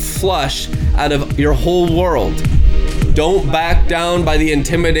stuff is flushed out of your whole world. Don't back down by the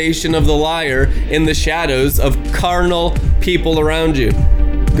intimidation of the liar in the shadows of carnal people around you.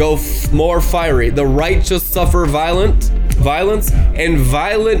 Go more fiery. The righteous suffer violence, and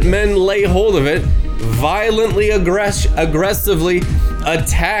violent men lay hold of it, violently aggressively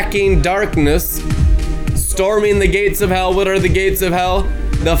attacking darkness, storming the gates of hell. What are the gates of hell?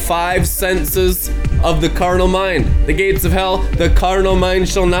 The five senses of the carnal mind. The gates of hell, the carnal mind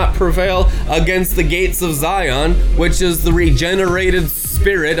shall not prevail against the gates of Zion, which is the regenerated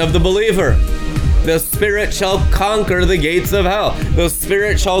spirit of the believer. The spirit shall conquer the gates of hell. The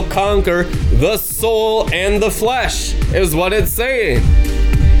spirit shall conquer the soul and the flesh, is what it's saying.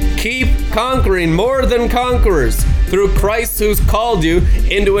 Keep conquering, more than conquerors, through Christ who's called you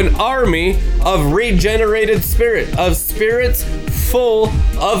into an army of regenerated spirit, of spirits full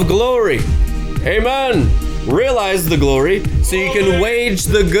of glory. Amen. Realize the glory so you can wage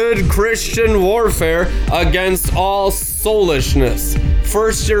the good Christian warfare against all soulishness.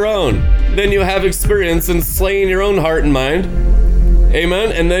 First your own, then you have experience in slaying your own heart and mind.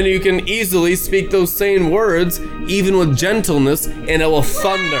 Amen. And then you can easily speak those same words, even with gentleness, and it will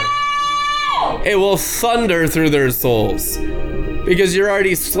thunder. It will thunder through their souls because you're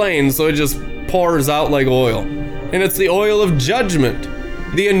already slain, so it just pours out like oil. And it's the oil of judgment.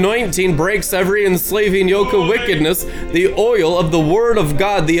 The anointing breaks every enslaving yoke of wickedness. The oil of the Word of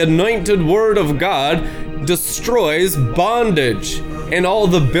God, the anointed Word of God, destroys bondage. And all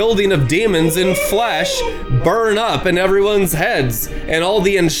the building of demons in flesh burn up in everyone's heads. And all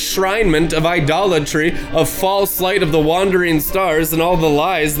the enshrinement of idolatry, of false light of the wandering stars, and all the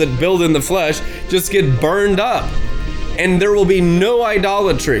lies that build in the flesh just get burned up. And there will be no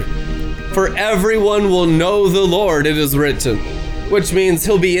idolatry. For everyone will know the Lord, it is written. Which means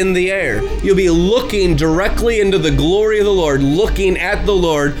he'll be in the air. You'll be looking directly into the glory of the Lord, looking at the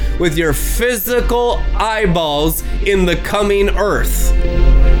Lord with your physical eyeballs in the coming earth.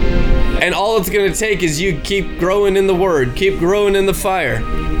 And all it's going to take is you keep growing in the Word, keep growing in the fire.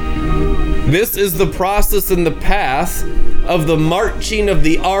 This is the process and the path of the marching of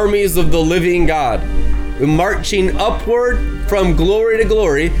the armies of the living God. Marching upward from glory to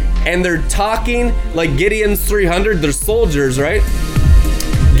glory, and they're talking like Gideon's 300. They're soldiers, right?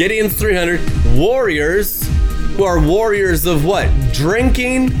 Gideon's 300 warriors who are warriors of what?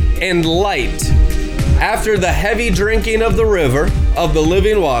 Drinking and light. After the heavy drinking of the river of the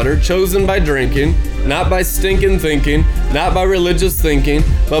living water, chosen by drinking, not by stinking thinking, not by religious thinking,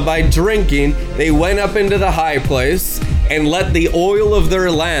 but by drinking, they went up into the high place and let the oil of their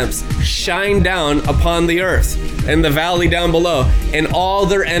lamps shine down upon the earth and the valley down below. And all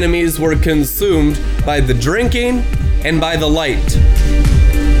their enemies were consumed by the drinking and by the light.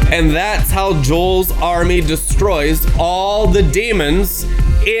 And that's how Joel's army destroys all the demons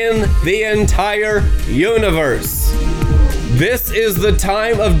in the entire universe. This is the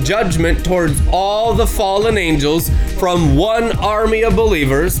time of judgment towards all the fallen angels from one army of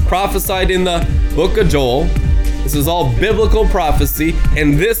believers prophesied in the book of Joel. This is all biblical prophecy,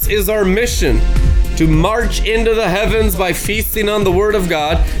 and this is our mission: to march into the heavens by feasting on the Word of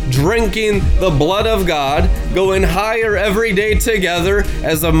God, drinking the blood of God, going higher every day together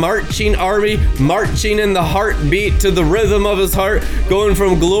as a marching army, marching in the heartbeat to the rhythm of His heart, going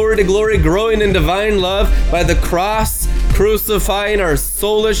from glory to glory, growing in divine love by the cross, crucifying our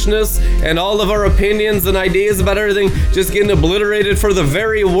soulishness and all of our opinions and ideas about everything, just getting obliterated for the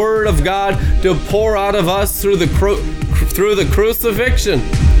very Word of God to pour out of us through the crucifixion.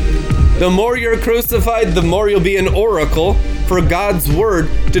 The more you're crucified, the more you'll be an oracle for God's Word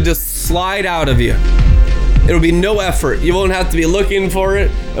to just slide out of you. It'll be no effort. You won't have to be looking for it.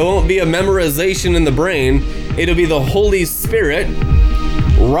 It won't be a memorization in the brain. It'll be the Holy Spirit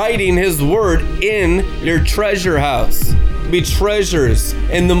writing His Word in your treasure house. Be treasures.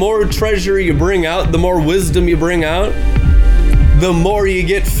 And the more treasure you bring out, the more wisdom you bring out, the more you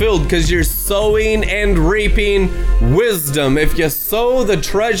get filled, because you're sowing and reaping wisdom. If you sow the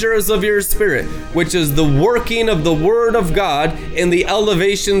treasures of your spirit, which is the working of the Word of God in the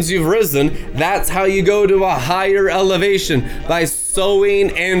elevations you've risen, that's how you go to a higher elevation, by sowing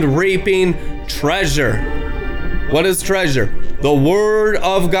and reaping treasure. What is treasure? The Word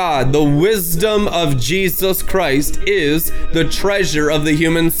of God, the wisdom of Jesus Christ is the treasure of the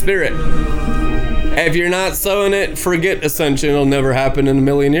human spirit. If you're not sowing it, forget ascension. It'll never happen in a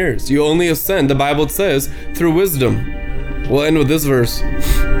million years. You only ascend, the Bible says, through wisdom. We'll end with this verse.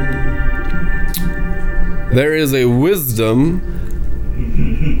 There is a wisdom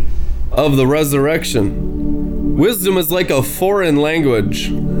of the resurrection. Wisdom is like a foreign language.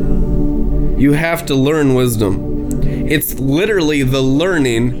 You have to learn wisdom. It's literally the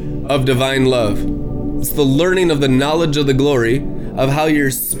learning of divine love. It's the learning of the knowledge of the glory of how your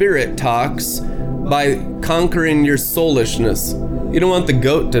spirit talks by conquering your soulishness. You don't want the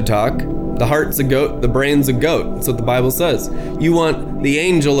goat to talk. The heart's a goat, the brain's a goat. That's what the Bible says. You want the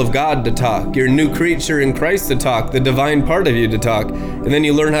angel of God to talk, your new creature in Christ to talk, the divine part of you to talk. And then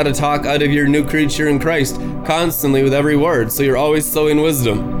you learn how to talk out of your new creature in Christ constantly with every word. So you're always sowing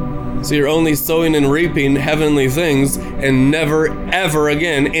wisdom. So you're only sowing and reaping heavenly things and never, ever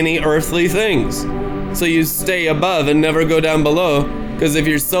again any earthly things. So you stay above and never go down below, because if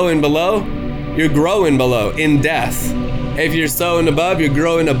you're sowing below, you're growing below in death. If you're sowing above, you're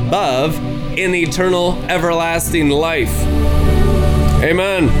growing above in eternal, everlasting life.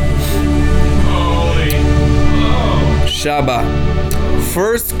 Amen. Shabbat.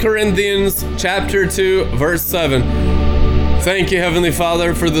 1 Corinthians chapter 2, verse 7. Thank you, Heavenly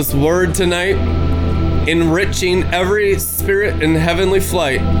Father, for this word tonight. enriching every spirit in heavenly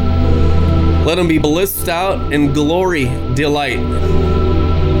flight. Let them be blissed out in glory delight.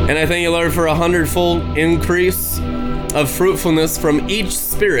 And I thank you, Lord, for 100-fold increase of fruitfulness from each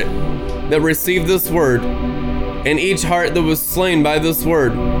spirit that received this word and each heart that was slain by this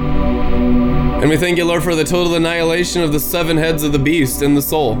word. And we thank you, Lord, for the total annihilation of the 7 heads of the beast in the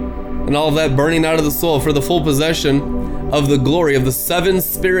soul and all of that burning out of the soul for the full possession of the glory of the 7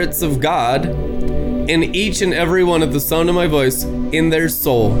 spirits of God in each and every one at the sound of my voice in their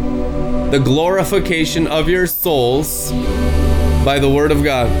soul. The glorification of your souls by the word of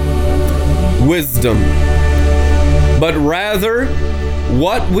God. Wisdom. But rather,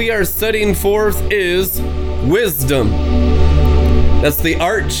 what we are setting forth is wisdom. That's the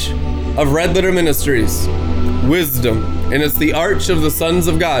arch of Red Letter Ministries. Wisdom. And it's the arch of the sons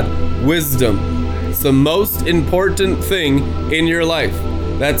of God. Wisdom. It's the most important thing in your life.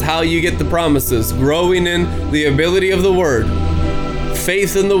 That's how you get the promises. Growing in the ability of the word.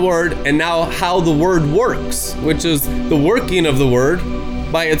 Faith in the word, and now how the word works, which is the working of the word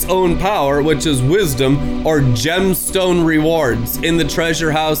by its own power, which is wisdom or gemstone rewards in the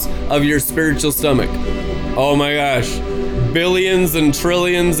treasure house of your spiritual stomach. Oh my gosh. Billions and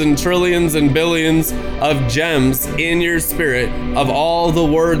trillions and trillions and billions of gems in your spirit of all the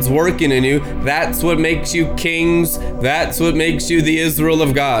words working in you. That's what makes you kings. That's what makes you the Israel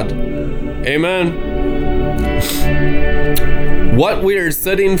of God. Amen. What we are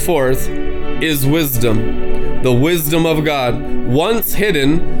setting forth is wisdom, the wisdom of God, once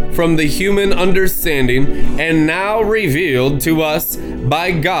hidden from the human understanding and now revealed to us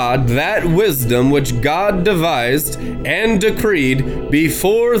by God, that wisdom which God devised and decreed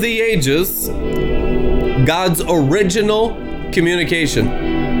before the ages, God's original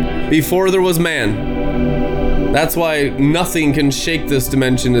communication, before there was man. That's why nothing can shake this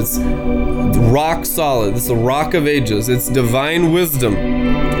dimension. It's rock solid. It's the rock of ages. It's divine wisdom.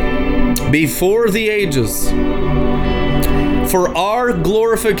 Before the ages, for our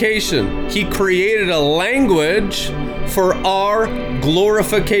glorification, he created a language for our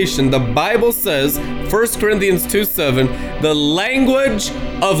glorification. The Bible says, 1 Corinthians 2:7, the language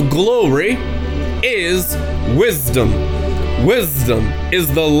of glory is wisdom. Wisdom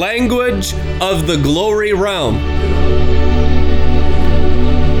is the language of the glory realm.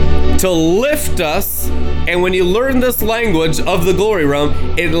 To lift us, and when you learn this language of the glory realm,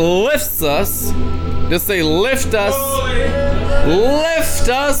 it lifts us. Just say, lift us. Lift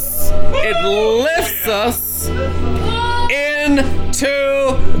us. It lifts us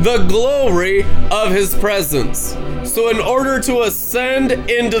into the glory of his presence. So in order to ascend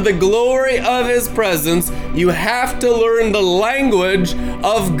into the glory of his presence, you have to learn the language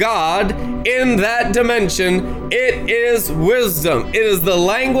of God in that dimension. It is wisdom. It is the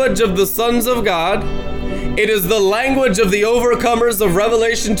language of the sons of God. It is the language of the overcomers of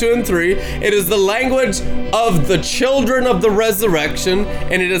Revelation 2 and 3. It is the language of the children of the resurrection.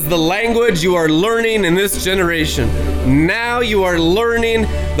 And it is the language you are learning in this generation. Now you are learning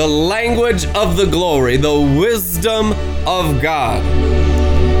the language of the glory, the wisdom of God.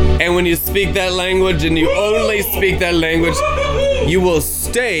 And when you speak that language, and you only speak that language, you will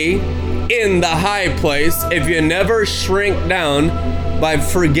stay in the high place if you never shrink down by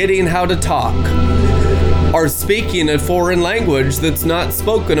forgetting how to talk or speaking a foreign language that's not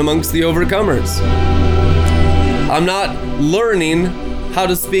spoken amongst the overcomers. I'm not learning how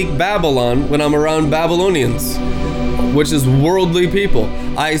to speak Babylon when I'm around Babylonians, which is worldly people.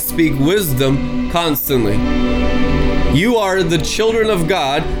 I speak wisdom constantly. You are the children of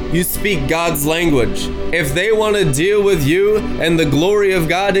God. You speak God's language. If they want to deal with you and the glory of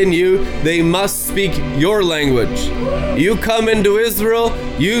God in you, they must speak your language. You come into Israel,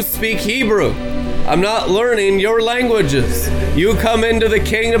 you speak Hebrew. I'm not learning your languages. You come into the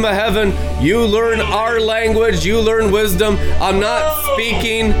kingdom of heaven, you learn our language, you learn wisdom. I'm not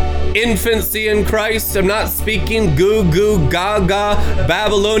speaking infancy in Christ. I'm not speaking goo goo gaga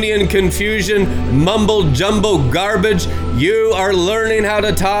Babylonian confusion, mumble jumbo garbage. You are learning how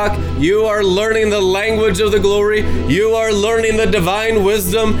to talk. You are learning the language of the glory. You are learning the divine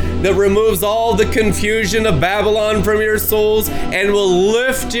wisdom that removes all the confusion of Babylon from your souls and will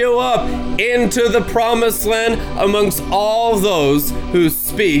lift you up into the promised land amongst all those who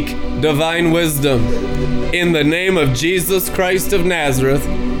speak divine wisdom. In the name of Jesus Christ of Nazareth,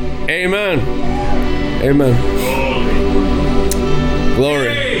 amen. Amen.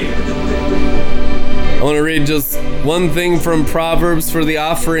 Glory. I want to read just one thing from Proverbs for the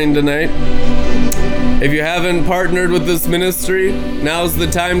offering tonight. If you haven't partnered with this ministry, now's the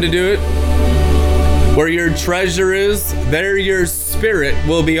time to do it. Where your treasure is, there your spirit spirit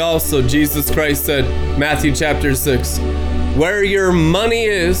will be also. Jesus Christ said, Matthew chapter 6, where your money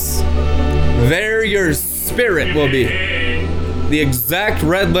is, there your spirit will be. The exact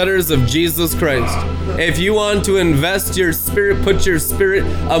red letters of Jesus Christ. If you want to invest your spirit, put your spirit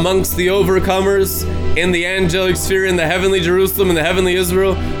amongst the overcomers in the angelic sphere, in the heavenly Jerusalem, in the heavenly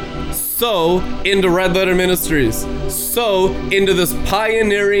Israel, sow into Red Letter Ministries, sow into this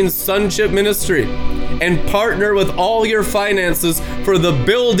pioneering sonship ministry, and partner with all your finances for the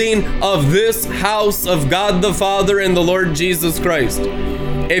building of this house of God the Father and the Lord Jesus Christ.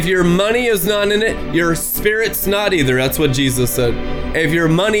 If your money is not in it, your spirit's not either. That's what Jesus said. If your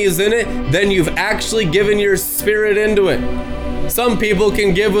money is in it, then you've actually given your spirit into it. Some people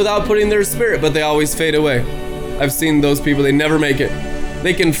can give without putting their spirit, but they always fade away. I've seen those people, they never make it.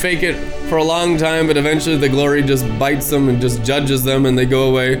 They can fake it for a long time, but eventually the glory just bites them and just judges them, and they go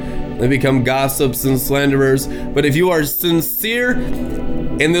away. They become gossips and slanderers. But if you are sincere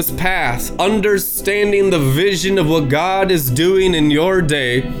in this path, understanding the vision of what God is doing in your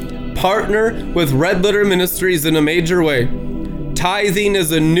day, partner with Red Letter Ministries in a major way. Tithing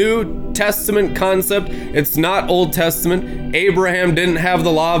is a New Testament concept. It's not Old Testament. Abraham didn't have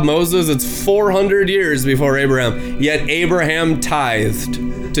the law of Moses. It's 400 years before Abraham. Yet Abraham tithed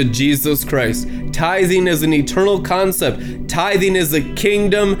to Jesus Christ. Tithing is an eternal concept. Tithing is a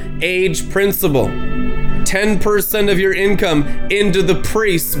kingdom age principle. 10% of your income into the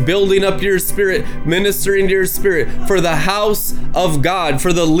priests, building up your spirit, ministering to your spirit, for the house of God,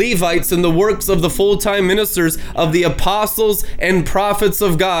 for the Levites and the works of the full-time ministers of the apostles and prophets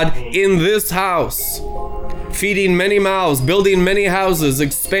of God in this house. Feeding many mouths, building many houses,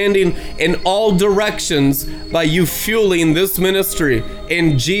 expanding in all directions by you fueling this ministry.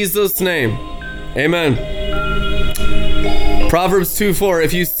 In Jesus' name, amen. Proverbs 2:4,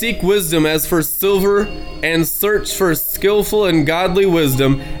 if you seek wisdom as for silver and search for skillful and godly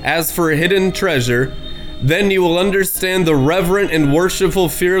wisdom as for hidden treasure, then you will understand the reverent and worshipful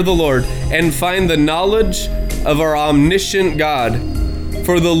fear of the Lord and find the knowledge of our omniscient God.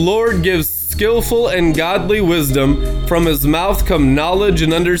 For the Lord gives skillful and godly wisdom, from his mouth come knowledge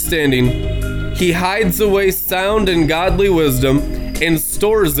and understanding. He hides away sound and godly wisdom and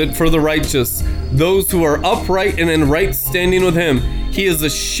stores it for the righteous, those who are upright and in right standing with him. He is a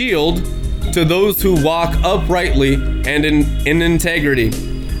shield to those who walk uprightly and in integrity,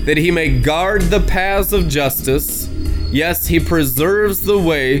 that he may guard the paths of justice. Yes, he preserves the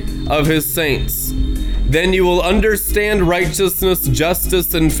way of his saints. Then you will understand righteousness,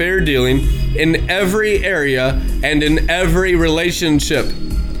 justice, and fair dealing in every area and in every relationship.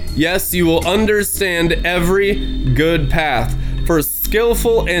 Yes, you will understand every good path. For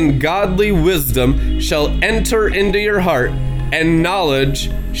skillful and godly wisdom shall enter into your heart, and knowledge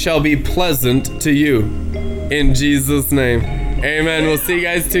shall be pleasant to you. In Jesus' name, amen. We'll see you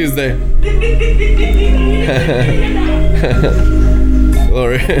guys Tuesday.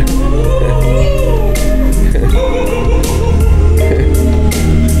 Glory.